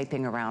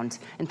piping around.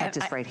 In fact,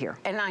 it's right here.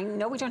 And I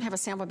know we don't have a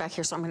sample back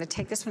here, so I'm gonna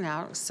take this one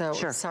out. So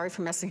sorry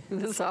for messing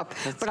this up,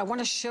 but I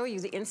wanna show you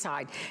the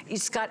inside.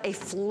 It's got a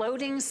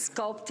floating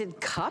sculpted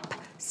cup.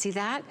 See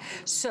that?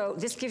 So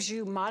this gives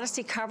you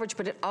modesty coverage,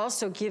 but it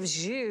also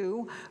gives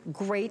you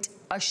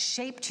a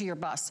shape to your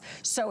bust.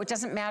 So it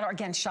doesn't matter,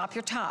 again, shop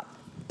your top.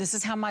 This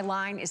is how my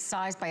line is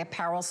sized by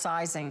apparel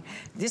sizing.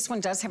 This one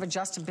does have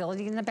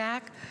adjustability in the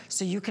back,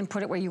 so you can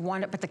put it where you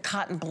want it, but the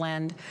cotton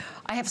blend,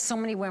 I have so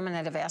many women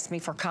that have asked me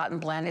for cotton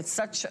blend. It's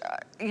such,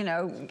 you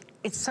know,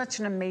 it's such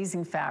an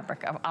amazing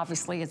fabric.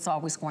 Obviously, it's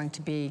always going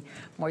to be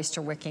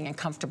moisture wicking and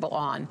comfortable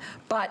on,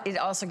 but it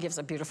also gives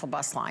a beautiful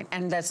bust line.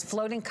 And that's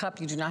floating cup,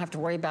 you do not have to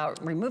worry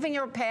about removing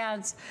your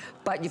pads,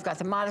 but you've got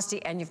the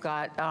modesty and you've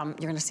got,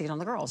 you're gonna see it on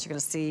the girls. You're gonna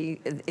see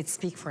it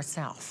speak for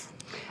itself.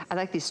 I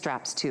like these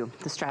straps too.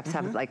 The straps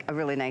have like a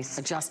really nice...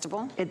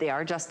 Adjustable? They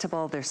are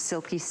adjustable. They're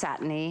silky,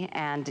 satiny,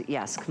 and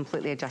yes,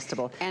 completely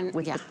adjustable. And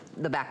with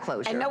the back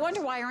closure. And no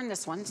underwire in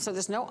this one, so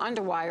there's no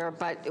underwire,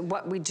 but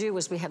what we do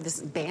is we have this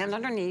band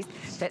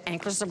underneath that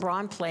anchors the bra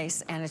in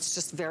place, and it's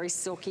just very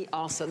silky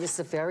also. This is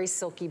a very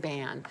silky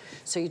band,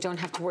 so you don't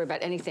have to worry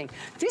about anything.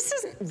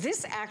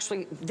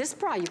 This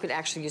bra you could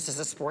actually use as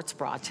a sports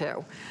bra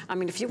too. I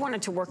mean, if you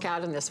wanted to work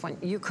out in this one,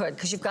 you could,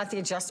 because you've got the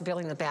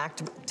adjustability in the back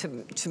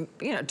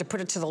to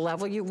put it to the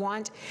level you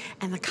want,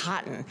 and the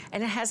cotton,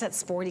 and it has that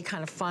sporty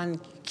kind of fun,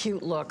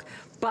 cute look.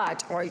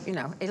 But, or, you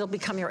know, it'll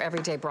become your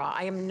everyday bra.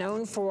 I am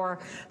known for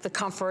the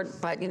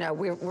comfort, but, you know,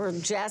 we're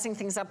jazzing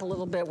things up a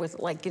little bit with,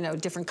 like, you know,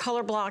 different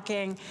color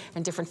blocking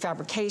and different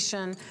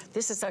fabrication.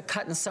 This is a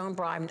cut and sewn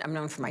bra. I'm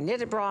known for my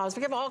knitted bras.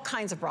 We have all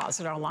kinds of bras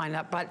in our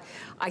lineup, but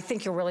I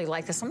think you'll really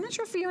like this. I'm not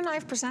sure if you and I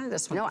have presented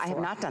this one before. I have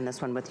not done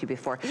this one with you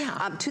before.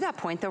 Yeah. To that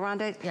point, though,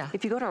 Rhonda,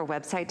 if you go to our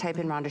website, type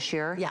in Rhonda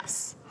Shear.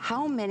 Yes.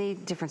 How many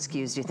different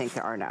SKUs do you think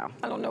there are now?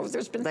 I don't know.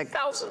 There's been like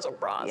thousands of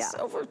bras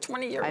over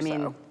 20 years. I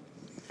mean,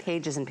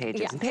 pages and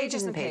pages and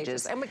pages and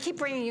pages. And we keep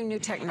bringing you new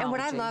technology. And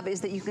what I love is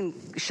that you can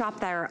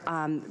shop there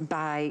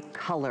by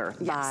color,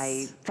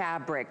 by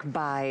fabric,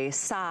 by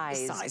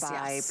size,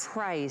 by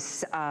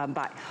price,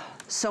 by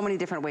so many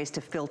different ways to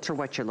filter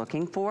what you're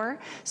looking for.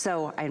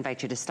 So I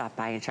invite you to stop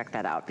by and check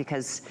that out,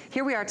 because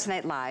here we are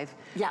tonight live,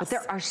 but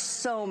there are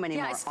so many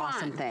more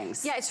awesome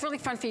things. Yeah, it's really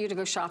fun for you to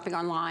go shopping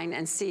online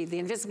and see the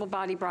invisible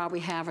body bra we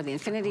have, or the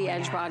infinity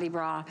edge body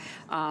bra,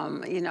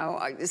 you know,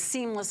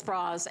 seamless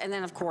bras, and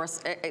then of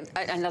course,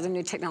 another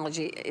new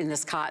technology in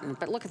this cotton.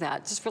 But look at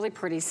that, just really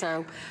pretty.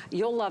 So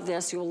you'll love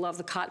this. You'll love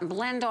the cotton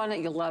blend on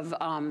it. You'll love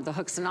the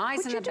hooks and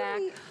eyes in the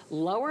back,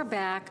 lower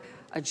back,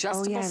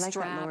 adjustable I like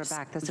straps. that lower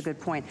back. That's a good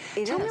point.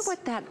 Tell me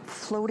what that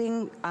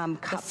floating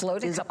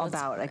cup is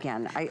about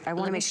again. I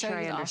want to make sure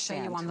I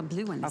understand. I'll show you on the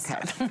blue one.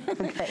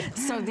 Okay.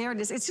 So there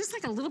it is. It's just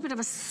like a little bit of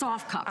a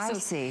soft cup. I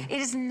see.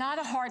 It is not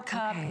a hard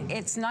cup.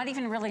 It's not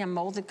even really a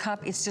molded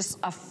cup. It's just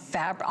a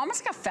fabric,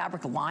 almost like a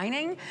fabric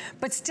lining,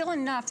 but still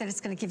enough that it's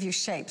going to give you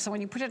shape. So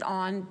when you put it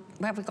on,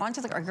 have we gone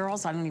to our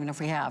girls? I don't even know if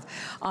we have.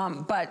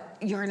 But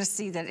you're going to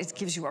see that it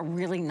gives you a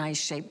really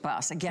nice shaped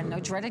bust. Again, no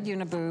dreaded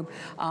uniboob,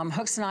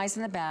 hooks and eyes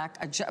in the back,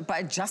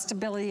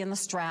 adjustability in the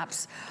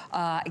straps.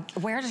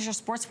 Wear it as your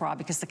sports bra,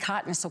 because the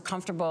cotton is so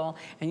comfortable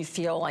and you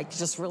feel like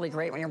just really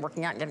great when you're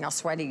working out and getting all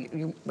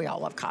sweaty. We all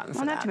love cotton for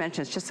that. Well, not to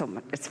mention, it's just so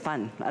much, it's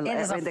fun.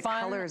 The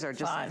colors are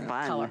just fun.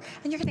 Color.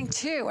 And you're getting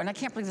two, and I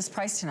can't believe this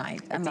price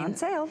tonight. It's on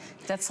sale.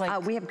 That's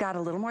like... we have got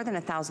a little more than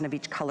 1,000 of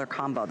each color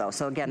combo, though.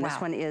 So again, this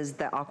one is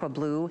the aqua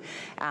blue.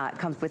 It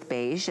comes with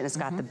beige, and it's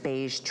got the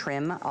beige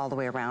trim all the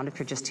way around if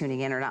you're just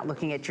tuning in or not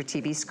looking at your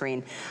TV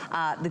screen.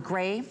 The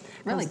gray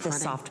comes with the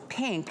soft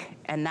pink,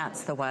 and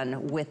that's the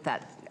one with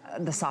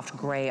the soft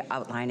gray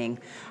outlining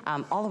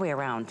all the way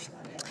around.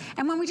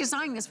 And when we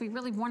designed this, we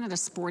really wanted a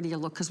sportier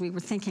look, because we were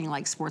thinking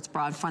like sports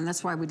bra and fun.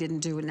 That's why we didn't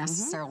do it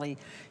necessarily,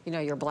 you know,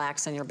 your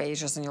blacks and your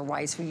beiges and your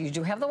whites. You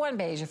do have the one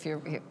beige if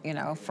you're, you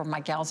know, for my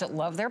gals that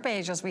love their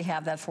beiges, we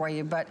have that for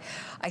you. But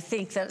I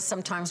think that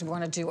sometimes we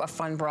want to do a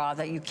fun bra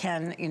that you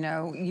can, you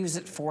know, use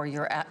it for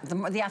your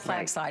the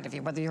athletic side of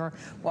you, whether you're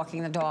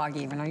walking the dog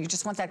even, or you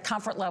just want that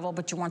comfort level,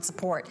 but you want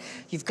support.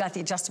 You've got the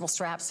adjustable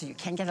straps, so you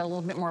can get a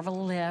little bit more of a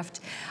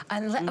lift.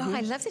 And oh,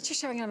 I love that you're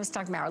showing it on the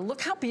stock mirror.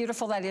 Look how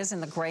beautiful that is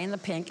in the gray and the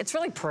pink. It's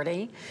really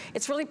pretty.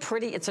 It's really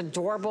pretty. It's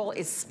adorable.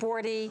 It's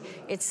sporty.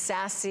 It's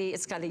sassy.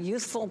 It's got a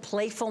youthful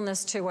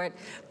playfulness to it,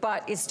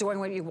 but it's doing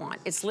what you want.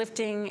 It's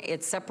lifting,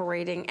 it's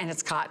separating, and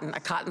it's cotton, a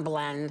cotton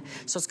blend.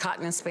 So it's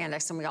cotton and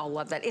spandex, and we all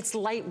love that. It's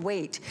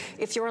lightweight.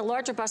 If you're a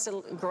larger busted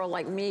girl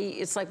like me,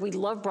 it's like we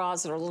love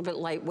bras that are a little bit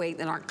lightweight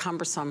and aren't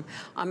cumbersome.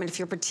 And if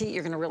you're petite,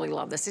 you're going to really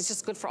love this. It's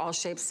just good for all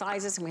shapes,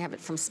 sizes, and we have it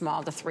from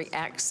small to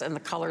 3X, and the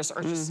colors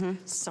are just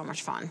so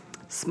much fun.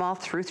 Small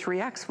through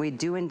 3X, we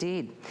do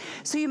indeed.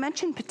 So you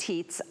mentioned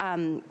petites.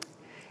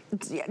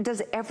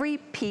 Does every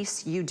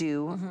piece you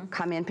do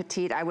come in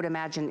petite? I would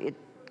imagine it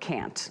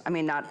can't. I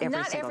mean, not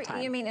every single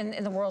time. You mean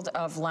in the world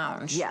of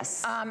lounge?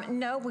 Yes.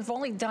 No, we've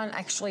only done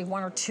actually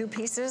 1 or 2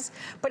 pieces,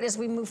 but as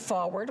we move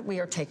forward, we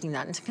are taking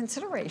that into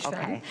consideration.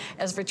 Okay.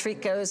 As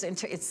Retreat goes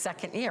into its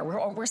 2nd year,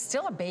 we're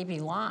still a baby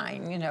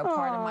line, you know,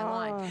 part of my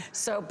line.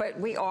 So, but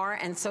we are,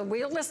 and so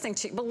we're listening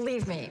to,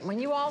 believe me, when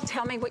you all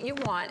tell me what you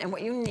want and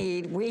what you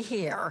need, we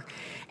hear.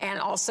 And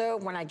also,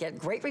 when I get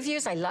great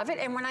reviews, I love it.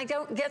 And when I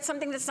don't get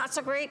something that's not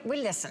so great, we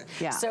listen.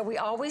 Yeah. So we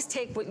always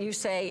take what you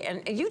say,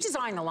 and you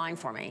design the line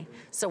for me.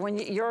 So when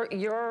your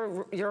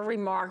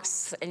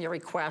remarks and your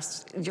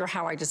requests, you're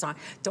how I design.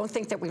 Don't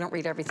think that we don't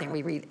read everything.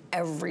 We read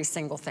every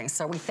single thing.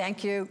 So we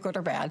thank you, good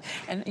or bad.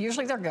 And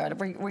usually they're good.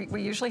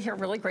 We usually hear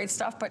really great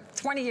stuff, but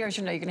 20 years,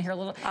 you know, you're gonna hear a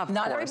little,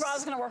 not every bra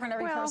is gonna work on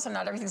every person,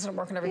 not everything's gonna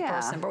work on every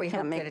person, but we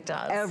hope that it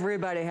does.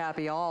 Everybody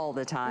happy all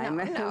the time.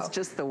 No. It's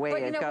just the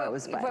way it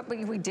goes. But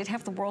we did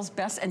have the world's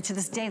best, and to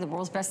this day, the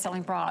world's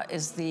best-selling bra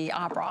is the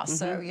bra.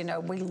 So, you know,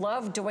 we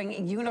love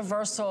doing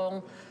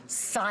universal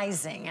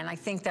sizing, and I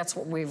think that's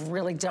what we've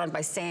really done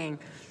by saying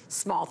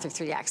small through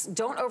 3X.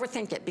 Don't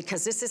overthink it,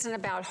 because this isn't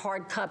about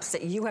hard cups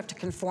that you have to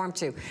conform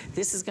to.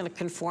 This is gonna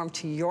conform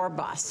to your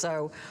bust.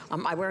 So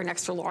I wear an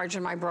extra large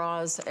in my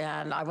bras,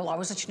 and I will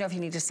always let you know if you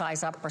need to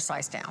size up or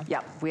size down.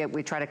 Yep,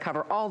 we try to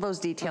cover all those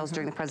details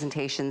during the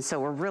presentation, so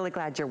we're really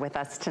glad you're with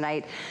us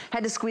tonight.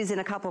 Had to squeeze in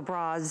a couple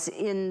bras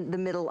in the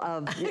middle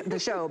of the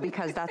show,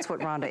 because that's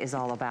what Rhonda is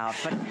all about.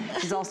 But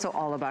she's also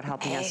all about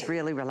helping us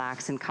really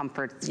relax in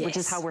comfort, which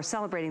is how we're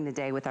celebrating the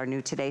day with our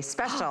new Today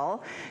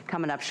Special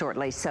coming up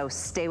shortly. So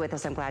stay with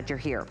us. I'm glad you're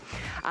here.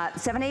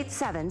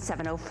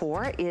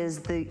 787-704 is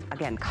the,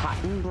 again,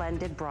 cotton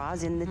blended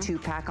bras in the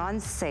 2-pack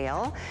on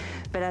sale.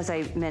 But as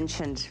I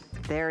mentioned,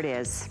 there it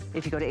is.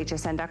 If you go to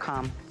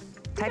hsn.com,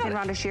 type in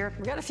Rhonda Shear.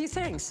 We got a few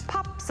things.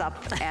 Pops up,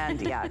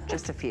 and yeah,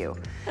 just a few.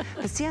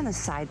 But see on the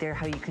side there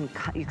how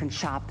you can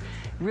shop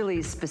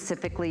really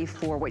specifically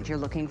for what you're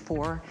looking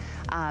for.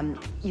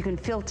 You can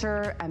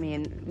filter. I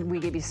mean, we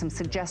give you some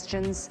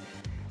suggestions.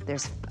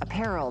 There's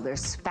apparel,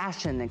 there's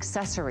fashion,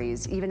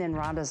 accessories, even in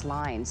Rhonda's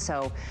line.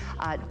 So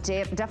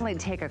definitely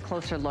take a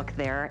closer look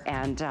there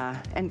and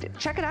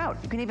check it out.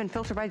 You can even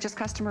filter by just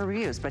customer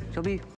reviews, but you'll be